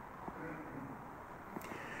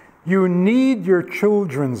 You need your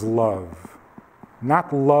children's love,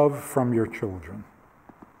 not love from your children.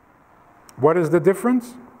 What is the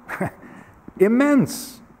difference?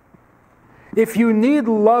 Immense. If you need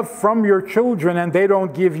love from your children and they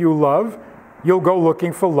don't give you love, you'll go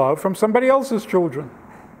looking for love from somebody else's children.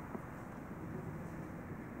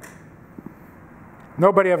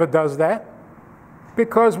 Nobody ever does that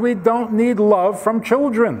because we don't need love from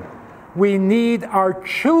children. We need our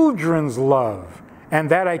children's love, and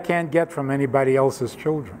that I can't get from anybody else's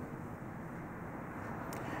children.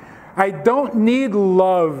 I don't need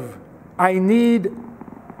love. I need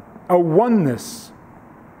a oneness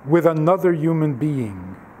with another human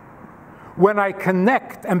being. When I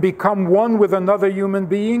connect and become one with another human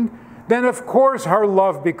being, then of course her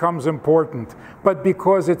love becomes important, but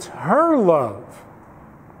because it's her love,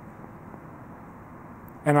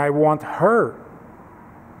 and I want her.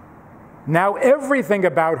 Now everything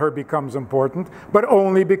about her becomes important, but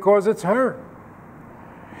only because it's her.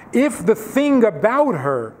 If the thing about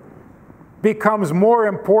her becomes more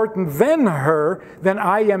important than her, then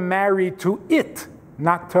I am married to it,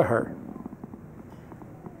 not to her.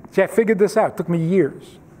 See, I figured this out. It took me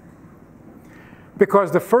years.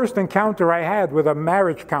 Because the first encounter I had with a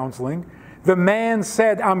marriage counseling, the man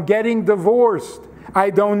said, I'm getting divorced. I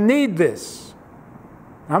don't need this.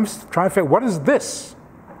 I'm trying to figure, what is this?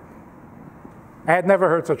 I had never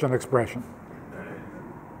heard such an expression.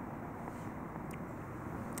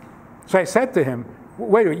 So I said to him,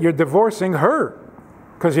 wait, you're divorcing her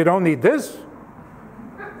because you don't need this?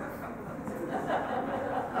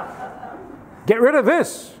 Get rid of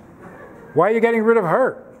this. Why are you getting rid of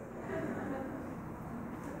her?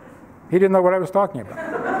 He didn't know what I was talking about.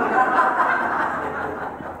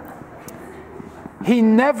 He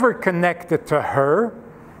never connected to her.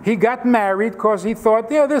 He got married because he thought,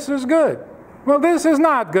 yeah, this is good. Well, this is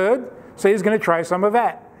not good, so he's going to try some of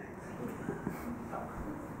that.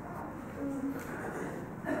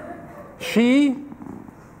 She,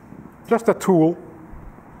 just a tool.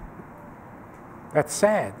 That's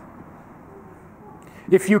sad.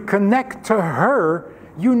 If you connect to her,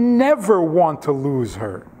 you never want to lose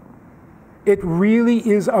her. It really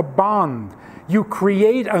is a bond. You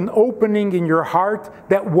create an opening in your heart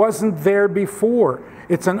that wasn't there before.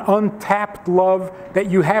 It's an untapped love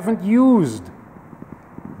that you haven't used.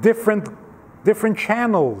 Different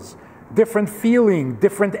channels, different feeling,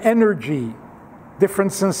 different energy,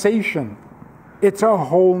 different sensation. It's a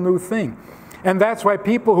whole new thing. And that's why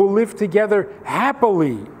people who live together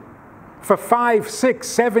happily for 5, 6,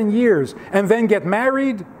 7 years and then get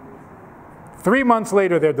married, 3 months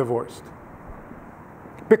later they're divorced.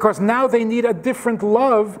 Because now they need a different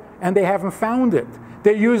love and they haven't found it.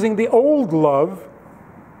 They're using the old love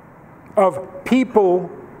of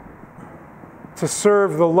people to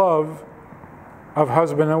serve the love of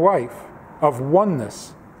husband and wife, of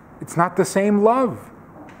oneness. It's not the same love.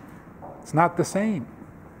 It's not the same.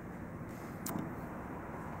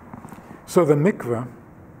 So the mikvah,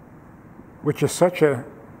 which is such a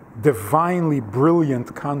divinely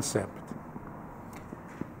brilliant concept,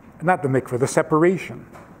 not the mikvah, the separation,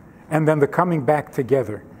 and then the coming back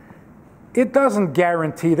together, it doesn't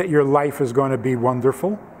guarantee that your life is going to be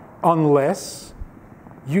wonderful unless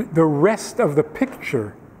the rest of the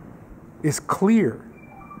picture is clear.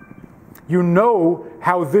 You know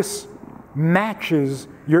how this matches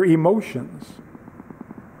your emotions.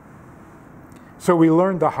 So we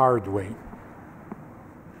learned the hard way.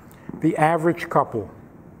 The average couple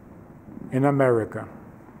in America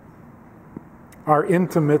are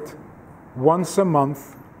intimate once a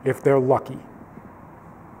month if they're lucky.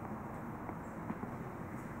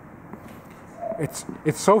 It's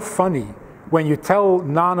so funny when you tell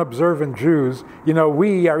non-observant Jews, you know,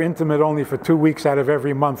 we are intimate only for 2 weeks out of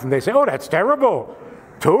every month, and they say, oh, that's terrible.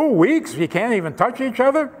 2 weeks? You can't even touch each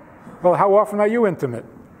other? Well, how often are you intimate?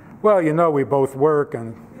 Well, you know, we both work,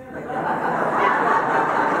 and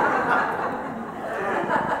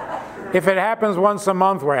if it happens once a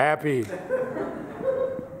month, we're happy.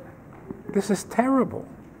 This is terrible.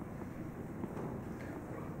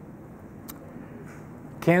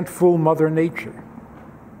 Can't fool Mother Nature.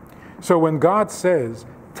 So when God says,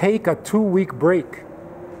 take a 2-week break,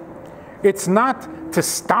 it's not to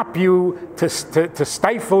stop you, to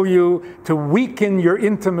stifle you, to weaken your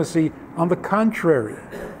intimacy. On the contrary,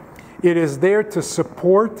 it is there to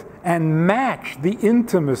support and match the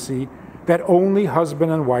intimacy that only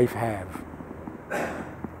husband and wife have.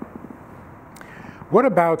 What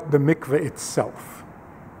about the mikveh itself?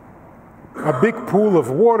 A big pool of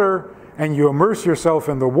water, and you immerse yourself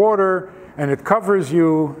in the water, and it covers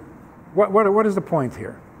you. What is the point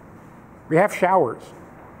here? We have showers.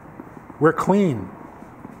 We're clean.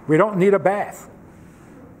 We don't need a bath.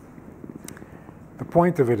 The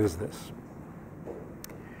point of it is this.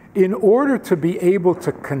 In order to be able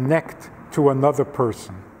to connect to another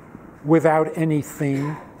person without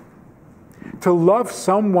anything, to love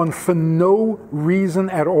someone for no reason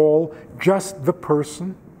at all, just the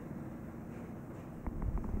person,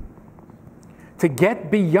 to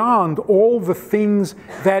get beyond all the things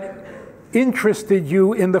that interested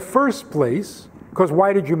you in the first place, because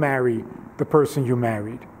why did you marry the person you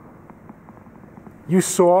married? You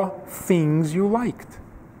saw things you liked.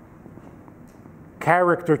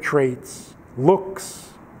 Character traits,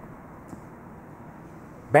 looks,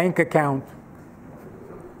 bank account,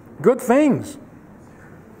 good things.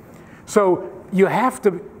 So you have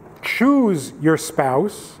to choose your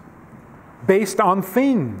spouse based on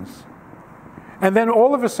things. And then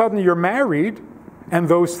all of a sudden you're married, and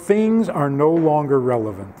those things are no longer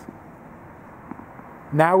relevant.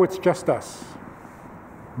 Now it's just us.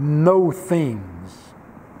 No things.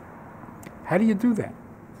 How do you do that?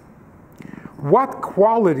 What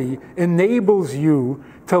quality enables you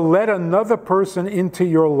to let another person into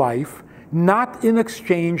your life, not in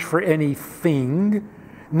exchange for anything,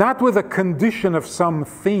 not with a condition of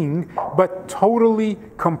something, but totally,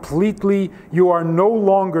 completely, you are no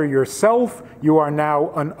longer yourself, you are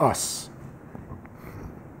now an us.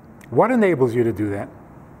 What enables you to do that?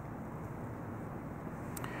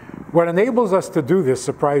 What enables us to do this,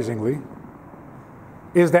 surprisingly,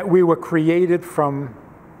 is that we were created from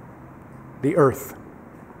the earth.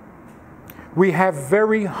 We have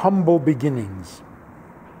very humble beginnings.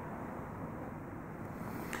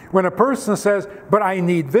 When a person says, but I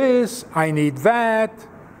need this, I need that,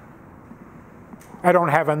 I don't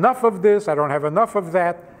have enough of this, I don't have enough of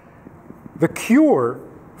that, the cure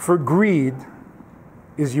for greed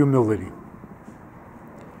is humility.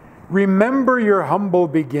 Remember your humble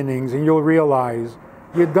beginnings and you'll realize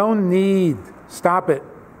you don't need, stop it.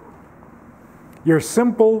 You're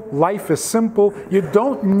simple, life is simple, you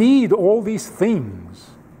don't need all these things.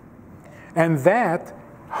 And that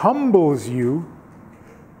humbles you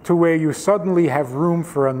to where you suddenly have room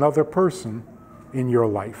for another person in your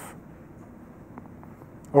life.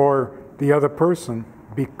 Or the other person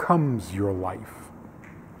becomes your life.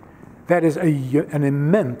 That is an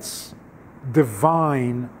immense,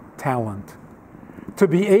 divine talent. To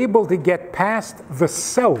be able to get past the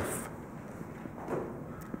self,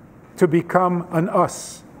 to become an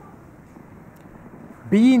us.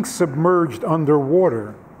 Being submerged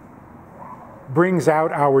underwater brings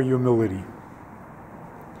out our humility.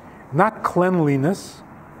 Not cleanliness,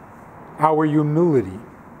 our humility.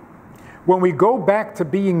 When we go back to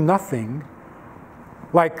being nothing,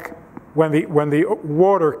 like when the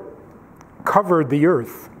water covered the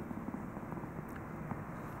earth,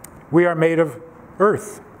 we are made of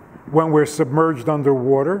earth. When we're submerged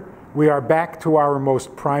underwater, we are back to our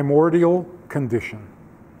most primordial condition.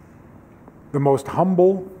 The most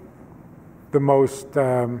humble, the most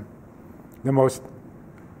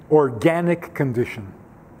organic condition.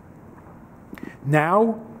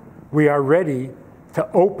 Now we are ready to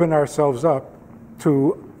open ourselves up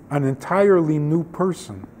to an entirely new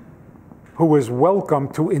person who is welcome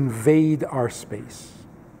to invade our space.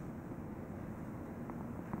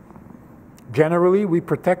 Generally, we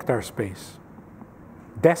protect our space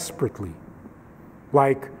desperately.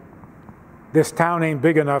 Like, this town ain't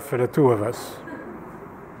big enough for the two of us.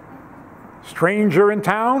 Stranger in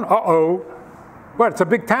town? Uh-oh. What, it's a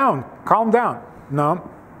big town. Calm down. No.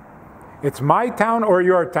 It's my town or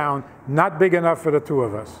your town, not big enough for the two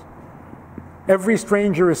of us. Every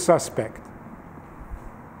stranger is suspect,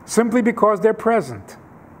 simply because they're present.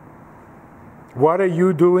 What are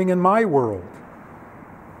you doing in my world?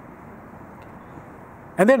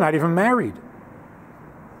 And they're not even married.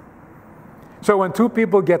 So when two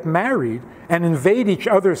people get married and invade each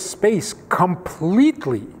other's space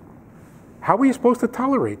completely, how are you supposed to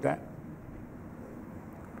tolerate that?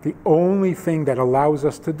 The only thing that allows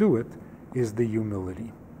us to do it is the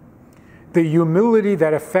humility. The humility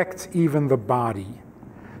that affects even the body.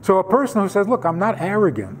 So a person who says, look, I'm not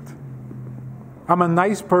arrogant. I'm a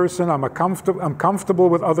nice person, I'm comfortable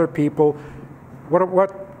with other people.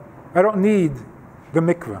 I don't need the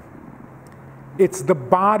mikvah. It's the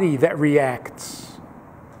body that reacts.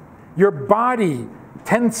 Your body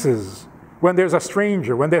tenses when there's a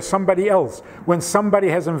stranger, when there's somebody else, when somebody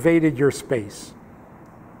has invaded your space.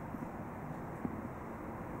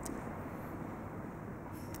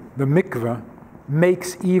 The mikvah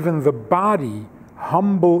makes even the body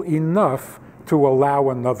humble enough to allow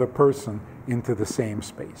another person into the same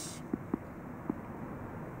space.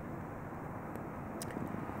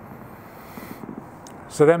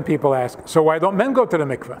 So then people ask, so why don't men go to the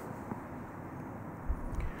mikvah?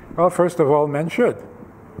 Well, first of all, men should.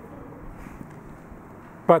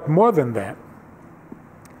 But more than that,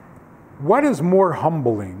 what is more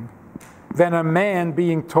humbling than a man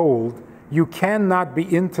being told you cannot be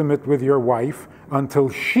intimate with your wife until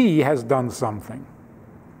she has done something?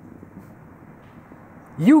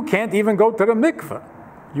 You can't even go to the mikveh.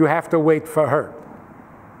 You have to wait for her.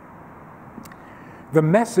 The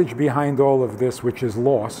message behind all of this, which is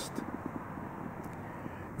lost,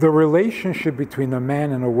 the relationship between a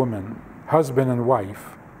man and a woman, husband and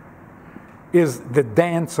wife, is the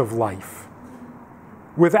dance of life.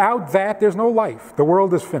 Without that, there's no life. The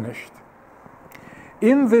world is finished.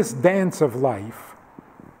 in this dance of life,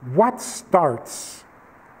 what starts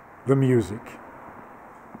the music?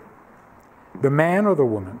 The man or the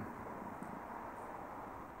woman?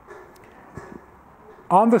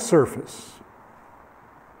 On the surface,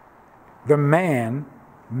 the man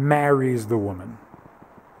marries the woman.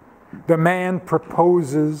 The man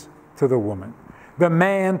proposes to the woman. The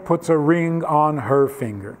man puts a ring on her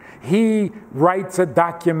finger. He writes a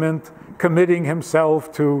document committing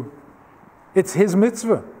himself to, it's his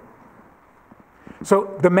mitzvah.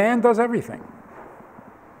 So the man does everything.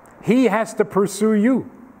 He has to pursue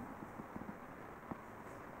you.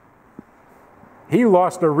 He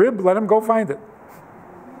lost a rib, let him go find it.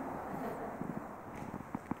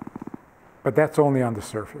 But that's only on the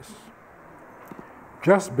surface.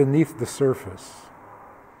 Just beneath the surface,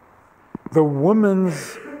 the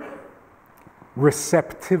woman's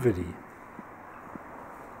receptivity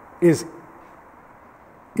is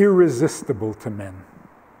irresistible to men.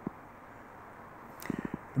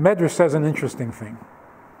 The Medrash says an interesting thing.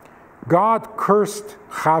 God cursed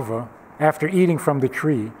Chava after eating from the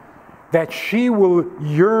tree that she will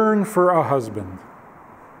yearn for a husband.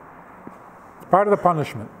 It's part of the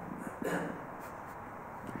punishment.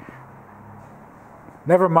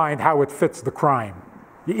 Never mind how it fits the crime.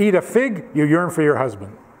 You eat a fig, you yearn for your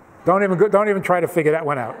husband. Don't even try to figure that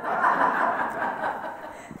one out.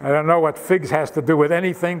 I don't know what figs has to do with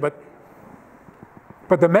anything, but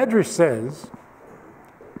the Medrash says,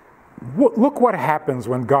 look what happens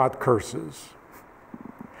when God curses.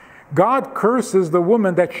 God curses the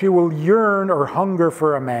woman that she will yearn or hunger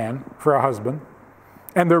for a man, for a husband.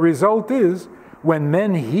 And the result is, when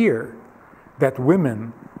men hear that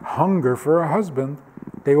women hunger for a husband,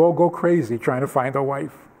 they all go crazy trying to find a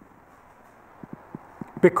wife.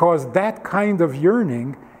 Because that kind of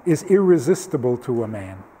yearning is irresistible to a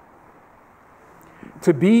man.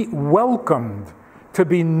 To be welcomed, to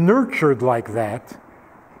be nurtured like that,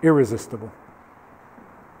 irresistible.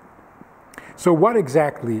 So what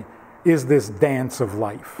exactly is this dance of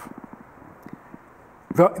life?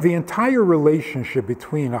 The entire relationship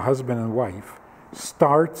between a husband and wife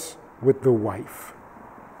starts with the wife.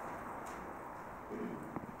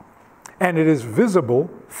 And it is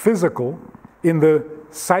visible, physical, in the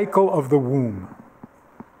cycle of the womb.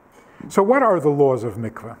 So what are the laws of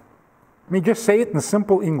mikvah? I mean, just say it in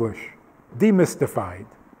simple English, demystified.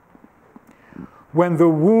 When the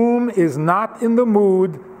womb is not in the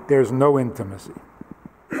mood, there's no intimacy.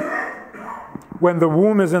 When the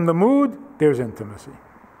womb is in the mood, there's intimacy.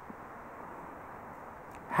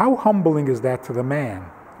 How humbling is that to the man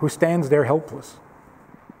who stands there helpless?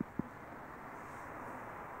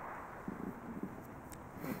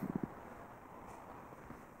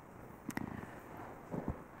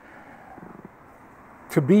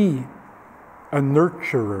 To be a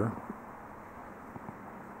nurturer,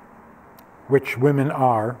 which women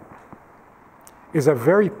are, is a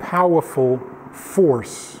very powerful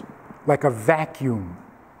force, like a vacuum.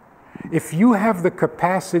 If you have the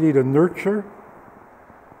capacity to nurture,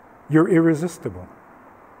 you're irresistible.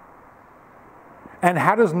 And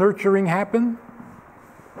how does nurturing happen?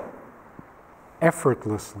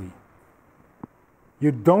 Effortlessly.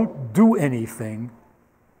 You don't do anything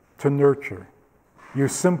to nurture. You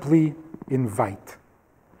simply invite.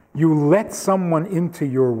 You let someone into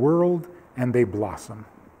your world and they blossom.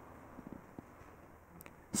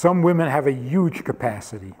 Some women have a huge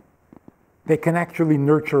capacity. They can actually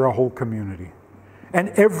nurture a whole community. And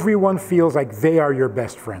everyone feels like they are your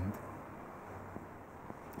best friend.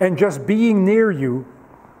 And just being near you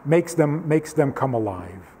makes them come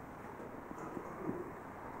alive.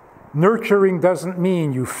 Nurturing doesn't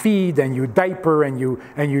mean you feed and you diaper and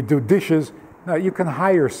you do dishes. No, you can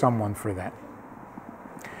hire someone for that.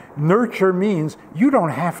 Nurture means you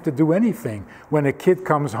don't have to do anything. When a kid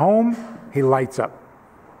comes home, he lights up.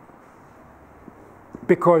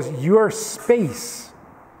 Because your space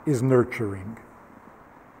is nurturing.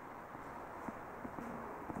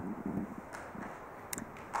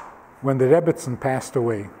 When the Rebbetzin passed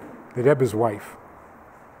away, the Rebbe's wife,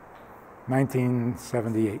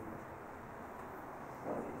 1978.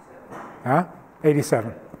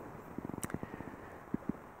 87.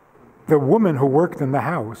 The woman who worked in the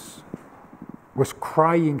house was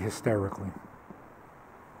crying hysterically.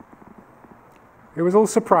 It was a little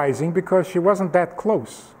surprising because she wasn't that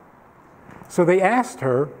close. So they asked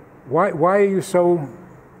her, why are you so,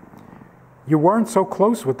 you weren't so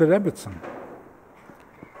close with the Rebbetzin?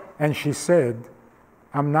 And she said,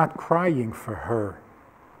 I'm not crying for her.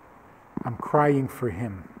 I'm crying for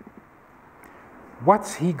him.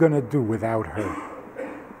 What's he going to do without her?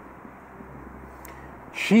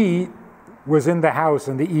 She was in the house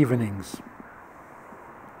in the evenings.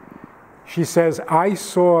 She says, I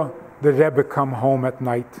saw the Rebbe come home at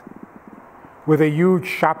night with a huge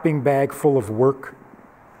shopping bag full of work,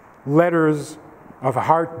 letters of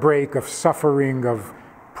heartbreak, of suffering, of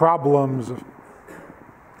problems, of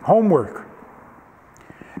homework.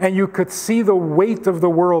 And you could see the weight of the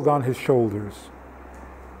world on his shoulders.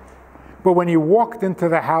 But when he walked into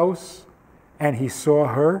the house and he saw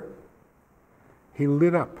her, he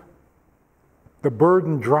lit up. The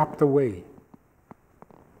burden dropped away.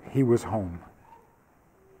 He was home.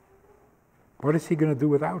 What is he going to do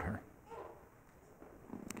without her?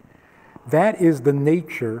 That is the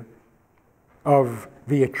nature of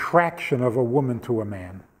the attraction of a woman to a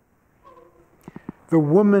man. The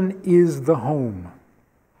woman is the home.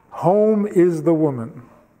 Home is the woman.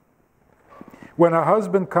 When a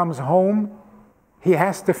husband comes home, he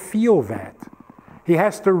has to feel that. He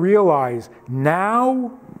has to realize,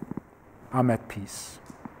 now I'm at peace.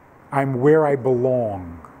 I'm where I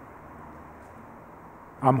belong.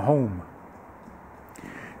 I'm home.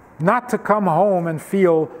 Not to come home and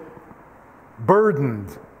feel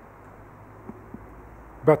burdened,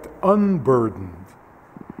 but unburdened.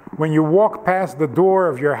 When you walk past the door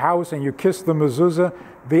of your house and you kiss the mezuzah,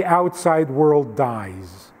 the outside world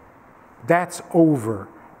dies. That's over.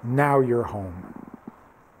 Now you're home.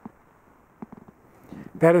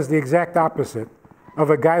 That is the exact opposite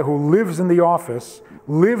of a guy who lives in the office,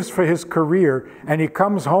 lives for his career, and he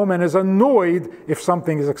comes home and is annoyed if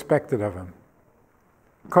something is expected of him.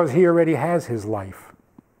 Because he already has his life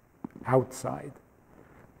outside.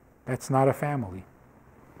 That's not a family.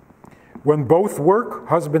 When both work,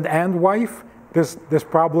 husband and wife, this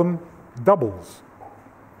problem doubles.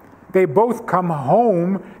 They both come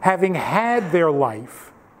home having had their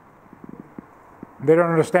life. They don't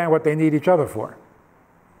understand what they need each other for.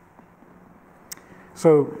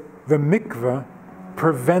 So the mikvah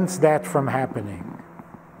prevents that from happening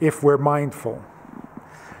if we're mindful.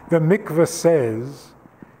 The mikvah says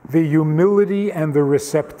the humility and the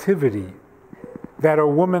receptivity that a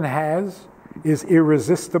woman has is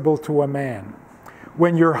irresistible to a man.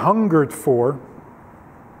 When you're hungered for,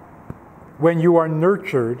 when you are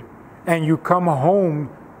nurtured, and you come home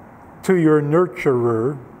to your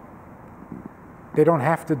nurturer, they don't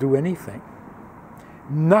have to do anything.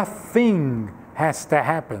 Nothing has to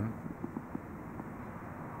happen.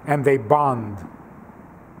 And they bond.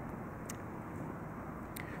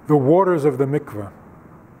 The waters of the mikvah,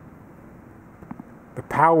 the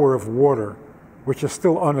power of water, which is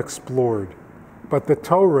still unexplored, but the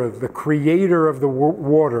Torah, the creator of the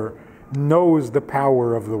water, knows the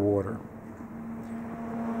power of the water.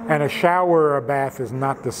 And a shower or a bath is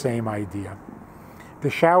not the same idea. The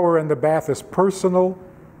shower and the bath is personal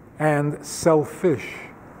and selfish.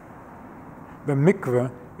 The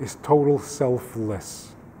mikveh is total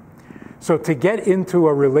selfless. So to get into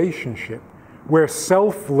a relationship where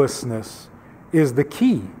selflessness is the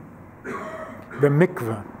key, the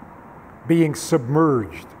mikveh, being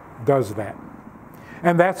submerged, does that.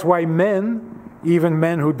 And that's why men, even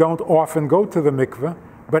men who don't often go to the mikveh,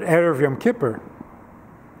 but Erev Yom Kippur,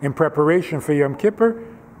 in preparation for Yom Kippur,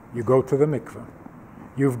 you go to the mikveh.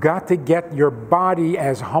 You've got to get your body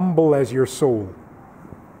as humble as your soul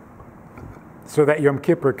so that Yom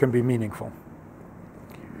Kippur can be meaningful.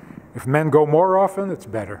 If men go more often, it's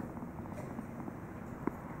better.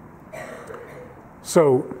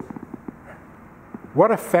 So, what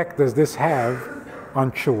effect does this have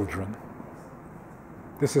on children?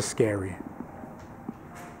 This is scary.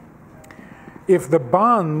 If the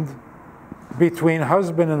bond between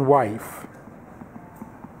husband and wife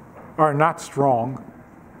are not strong,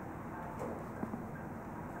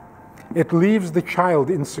 it leaves the child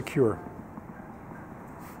insecure.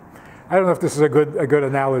 I don't know if this is a good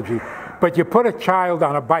analogy, but you put a child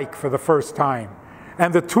on a bike for the first time,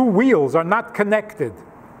 and the two wheels are not connected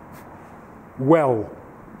well.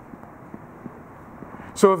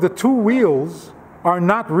 So if the two wheels are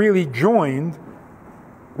not really joined,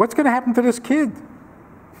 what's going to happen to this kid?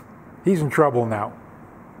 He's in trouble now.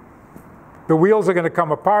 The wheels are going to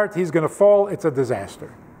come apart, he's going to fall, it's a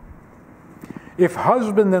disaster. If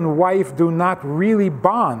husband and wife do not really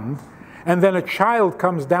bond, and then a child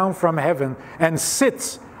comes down from heaven and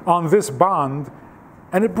sits on this bond,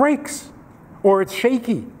 and it breaks, or it's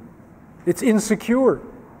shaky, it's insecure.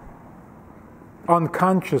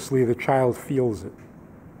 Unconsciously, the child feels it.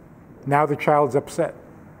 Now the child's upset.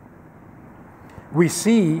 We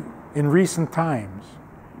see in recent times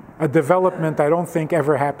a development I don't think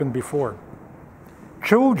ever happened before.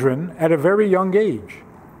 Children at a very young age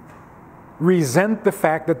resent the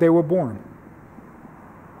fact that they were born.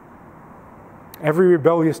 Every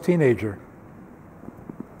rebellious teenager.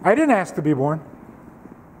 I didn't ask to be born.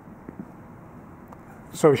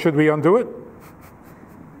 So should we undo it?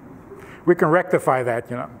 We can rectify that,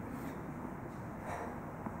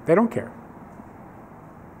 They don't care.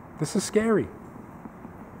 This is scary.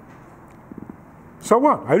 So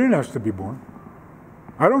what? I didn't ask to be born.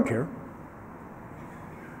 I don't care.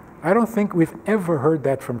 I don't think we've ever heard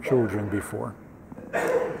that from children before.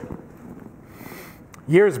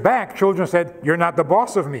 Years back, children said, "You're not the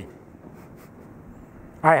boss of me.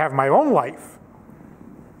 I have my own life."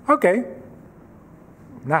 Okay,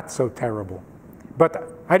 not so terrible.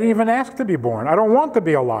 But I didn't even ask to be born. I don't want to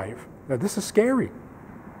be alive. Now, this is scary.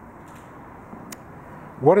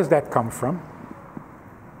 What does that come from?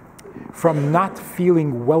 From not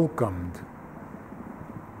feeling welcomed.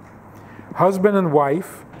 Husband and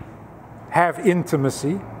wife have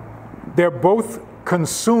intimacy. They're both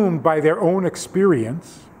consumed by their own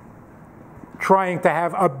experience, trying to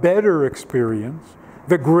have a better experience,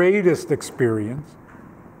 the greatest experience.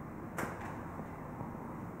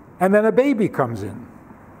 And then a baby comes in,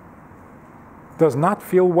 does not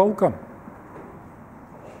feel welcome.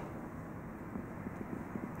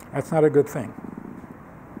 That's not a good thing.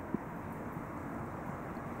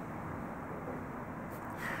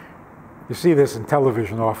 You see this in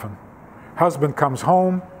television often. Husband comes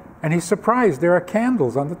home and he's surprised there are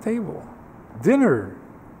candles on the table. Dinner.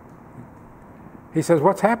 He says,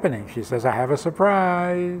 "What's happening?" She says, "I have a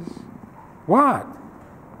surprise." "What?"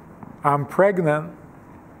 "I'm pregnant."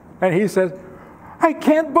 And he says, "I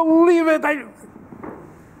can't believe it."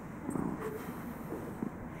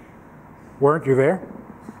 Weren't you there?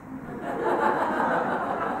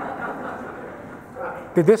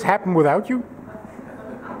 Did this happen without you?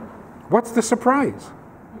 What's the surprise?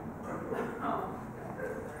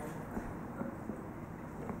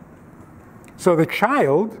 So the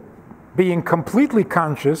child, being completely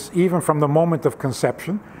conscious, even from the moment of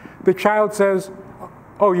conception, the child says,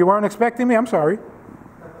 "Oh, you weren't expecting me? I'm sorry."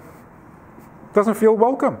 Doesn't feel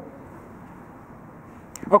welcome.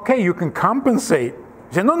 Okay, you can compensate.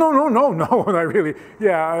 You say, no,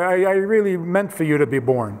 I really meant for you to be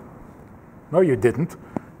born. No, you didn't.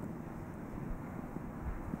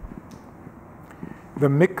 The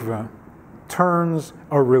mikvah turns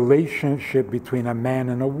a relationship between a man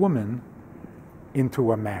and a woman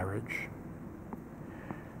into a marriage.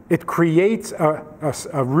 It creates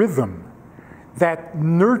a rhythm that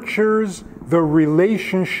nurtures the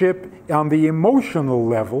relationship on the emotional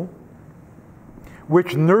level,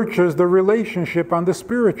 which nurtures the relationship on the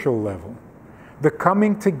spiritual level. The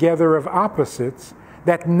coming together of opposites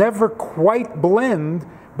that never quite blend,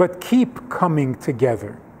 but keep coming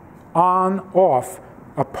together. On, off,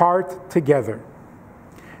 apart, together.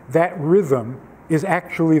 That rhythm is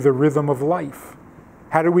actually the rhythm of life.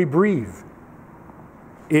 How do we breathe?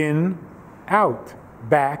 In, out,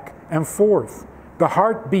 back, and forth. The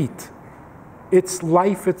heartbeat. It's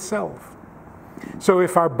life itself. So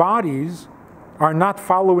if our bodies are not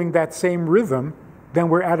following that same rhythm, then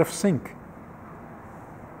we're out of sync.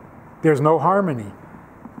 There's no harmony.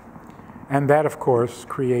 And that, of course,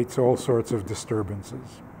 creates all sorts of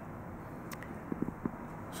disturbances.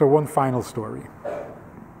 So one final story.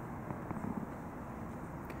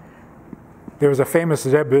 There was a famous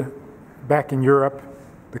Rebbe back in Europe,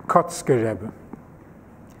 the Kotzker Rebbe.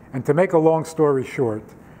 And to make a long story short,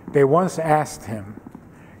 they once asked him,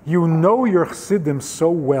 "You know your Chassidim so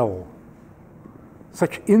well,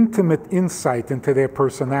 such intimate insight into their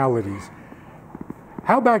personalities.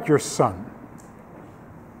 How about your son?"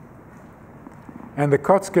 And the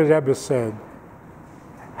Kotzker Rebbe said,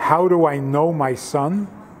 "How do I know my son?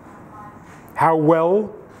 How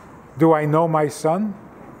well do I know my son?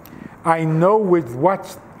 I know with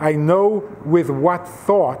what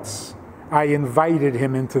thoughts I invited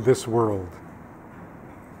him into this world."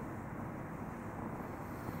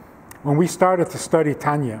 When we started to study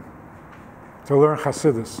Tanya, to learn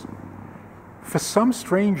Chassidus, for some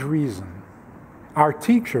strange reason, our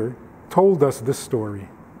teacher told us this story.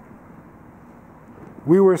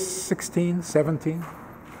 We were 16, 17,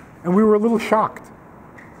 and we were a little shocked.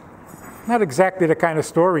 Not exactly the kind of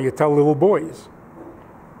story you tell little boys.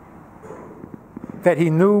 That he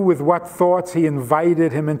knew with what thoughts he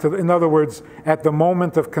invited him into. In other words, at the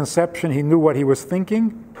moment of conception, he knew what he was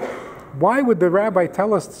thinking. Why would the rabbi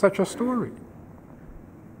tell us such a story?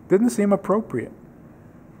 Didn't seem appropriate.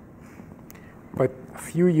 But a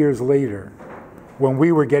few years later, when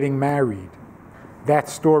we were getting married, that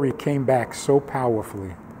story came back so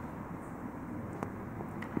powerfully.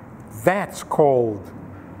 That's called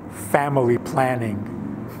family planning.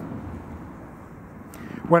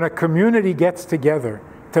 When a community gets together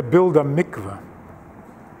to build a mikvah,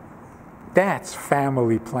 that's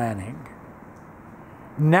family planning.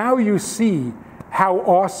 Now you see how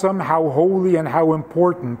awesome, how holy, and how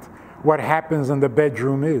important what happens in the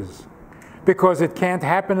bedroom is. Because it can't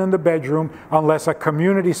happen in the bedroom unless a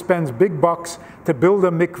community spends big bucks to build a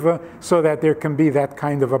mikveh so that there can be that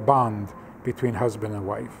kind of a bond between husband and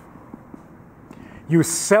wife. You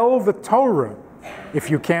sell the Torah if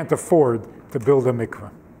you can't afford to build a mikveh.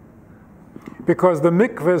 Because the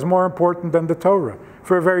mikveh is more important than the Torah,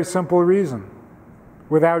 for a very simple reason.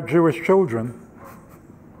 Without Jewish children,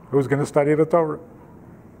 who's going to study the Torah?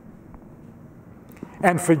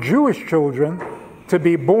 And for Jewish children to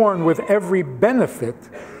be born with every benefit,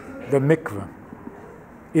 the mikveh,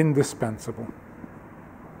 indispensable.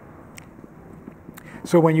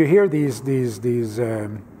 So when you hear these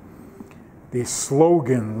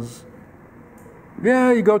slogans,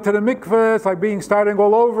 yeah, you go to the mikveh, it's like starting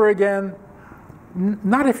all over again.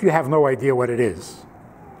 Not if you have no idea what it is.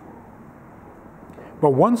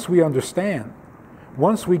 But once we understand,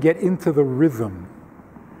 once we get into the rhythm,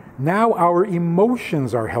 now our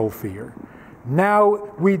emotions are healthier.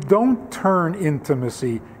 Now we don't turn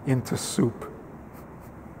intimacy into soup.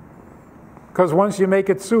 Because once you make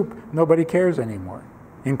it soup, nobody cares anymore,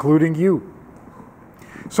 including you.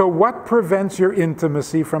 So what prevents your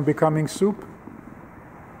intimacy from becoming soup?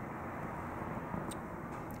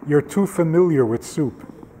 You're too familiar with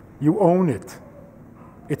soup. You own it.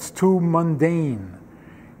 It's too mundane.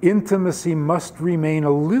 Intimacy must remain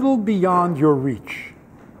a little beyond your reach,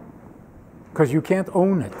 because you can't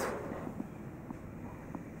own it.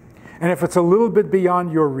 And if it's a little bit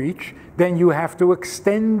beyond your reach, then you have to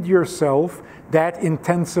extend yourself. That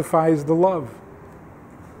intensifies the love.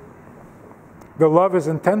 The love is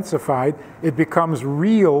intensified. It becomes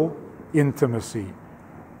real intimacy.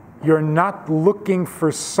 You're not looking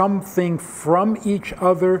for something from each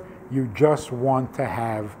other. You just want to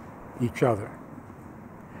have each other.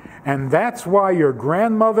 And that's why your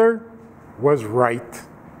grandmother was right.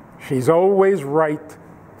 She's always right.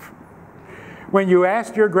 When you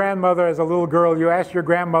asked your grandmother as a little girl, you asked your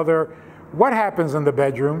grandmother, what happens in the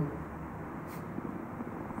bedroom?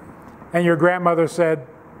 And your grandmother said,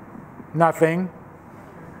 nothing.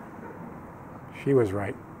 She was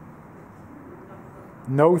right.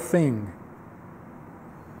 No thing.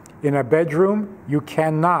 In a bedroom, you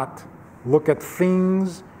cannot look at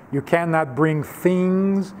things. You cannot bring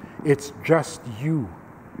things. It's just you.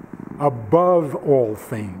 Above all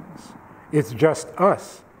things. It's just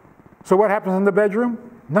us. So what happens in the bedroom?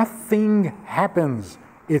 Nothing happens.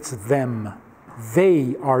 It's them.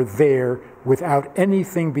 They are there without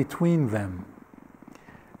anything between them.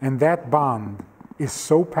 And that bond is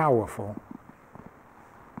so powerful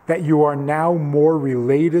that you are now more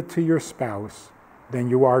related to your spouse than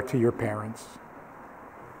you are to your parents.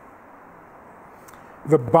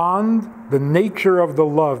 The bond, the nature of the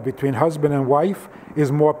love between husband and wife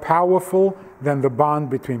is more powerful than the bond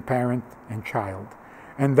between parent and child.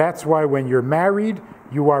 And that's why when you're married,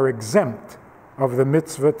 you are exempt of the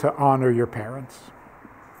mitzvah to honor your parents.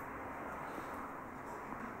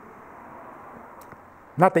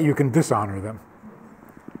 Not that you can dishonor them,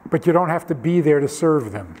 but you don't have to be there to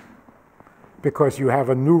serve them, because you have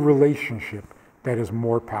a new relationship that is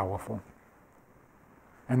more powerful.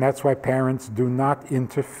 And that's why parents do not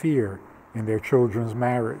interfere in their children's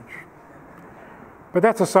marriage. But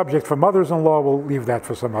that's a subject for mothers-in-law. We'll leave that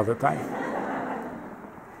for some other time.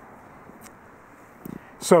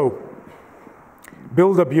 So,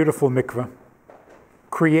 build a beautiful mikveh.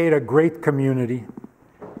 Create a great community.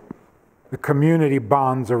 The community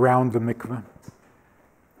bonds around the mikveh.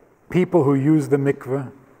 People who use the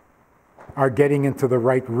mikveh are getting into the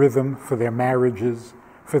right rhythm for their marriages,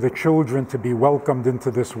 for the children to be welcomed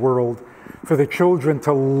into this world, for the children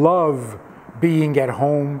to love being at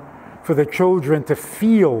home, for the children to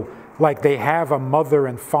feel like they have a mother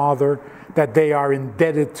and father that they are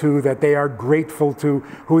indebted to, that they are grateful to,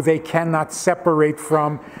 who they cannot separate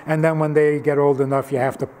from, and then when they get old enough, you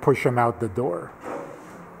have to push them out the door.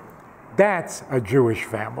 That's a Jewish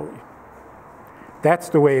family. That's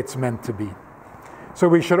the way it's meant to be. So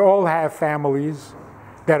we should all have families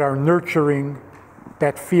that are nurturing,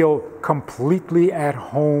 that feel completely at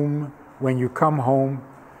home when you come home,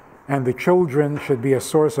 and the children should be a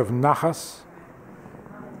source of nachas,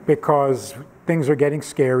 because things are getting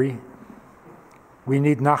scary. We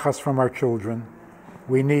need nachas from our children.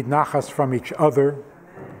 We need nachas from each other.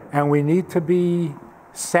 And we need to be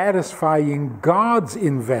satisfying God's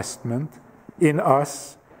investment in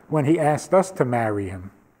us when He asked us to marry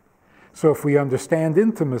Him. So if we understand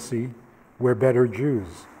intimacy, we're better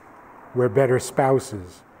Jews. We're better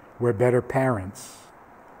spouses. We're better parents.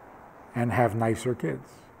 And have nicer kids.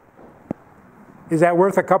 Is that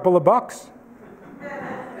worth a couple of bucks?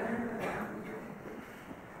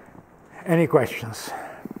 Any questions?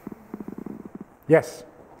 Yes?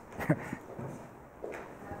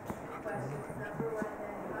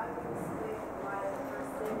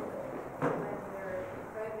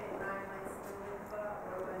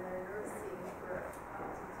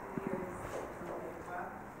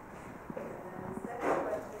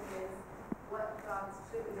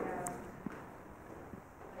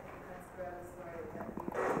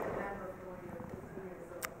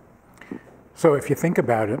 So if you think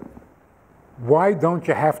about it, why don't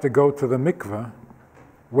you have to go to the mikvah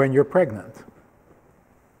when you're pregnant?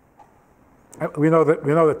 We know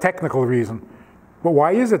the technical reason, but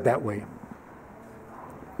why is it that way?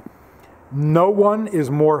 No one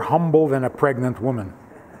is more humble than a pregnant woman.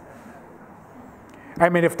 I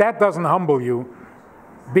mean, if that doesn't humble you,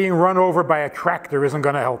 being run over by a tractor isn't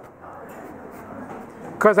going to help.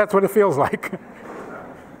 Because that's what it feels like.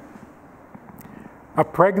 A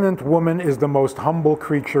pregnant woman is the most humble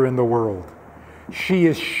creature in the world. She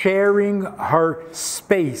is sharing her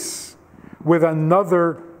space with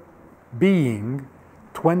another being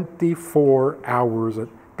 24 hours.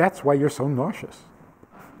 That's why you're so nauseous.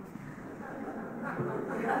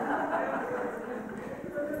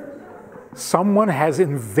 Someone has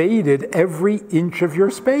invaded every inch of your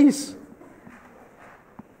space.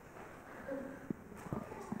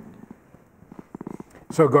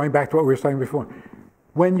 So going back to what we were saying before,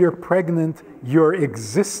 when you're pregnant, your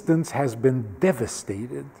existence has been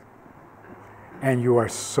devastated, and you are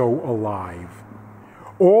so alive.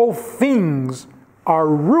 All things are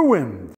ruined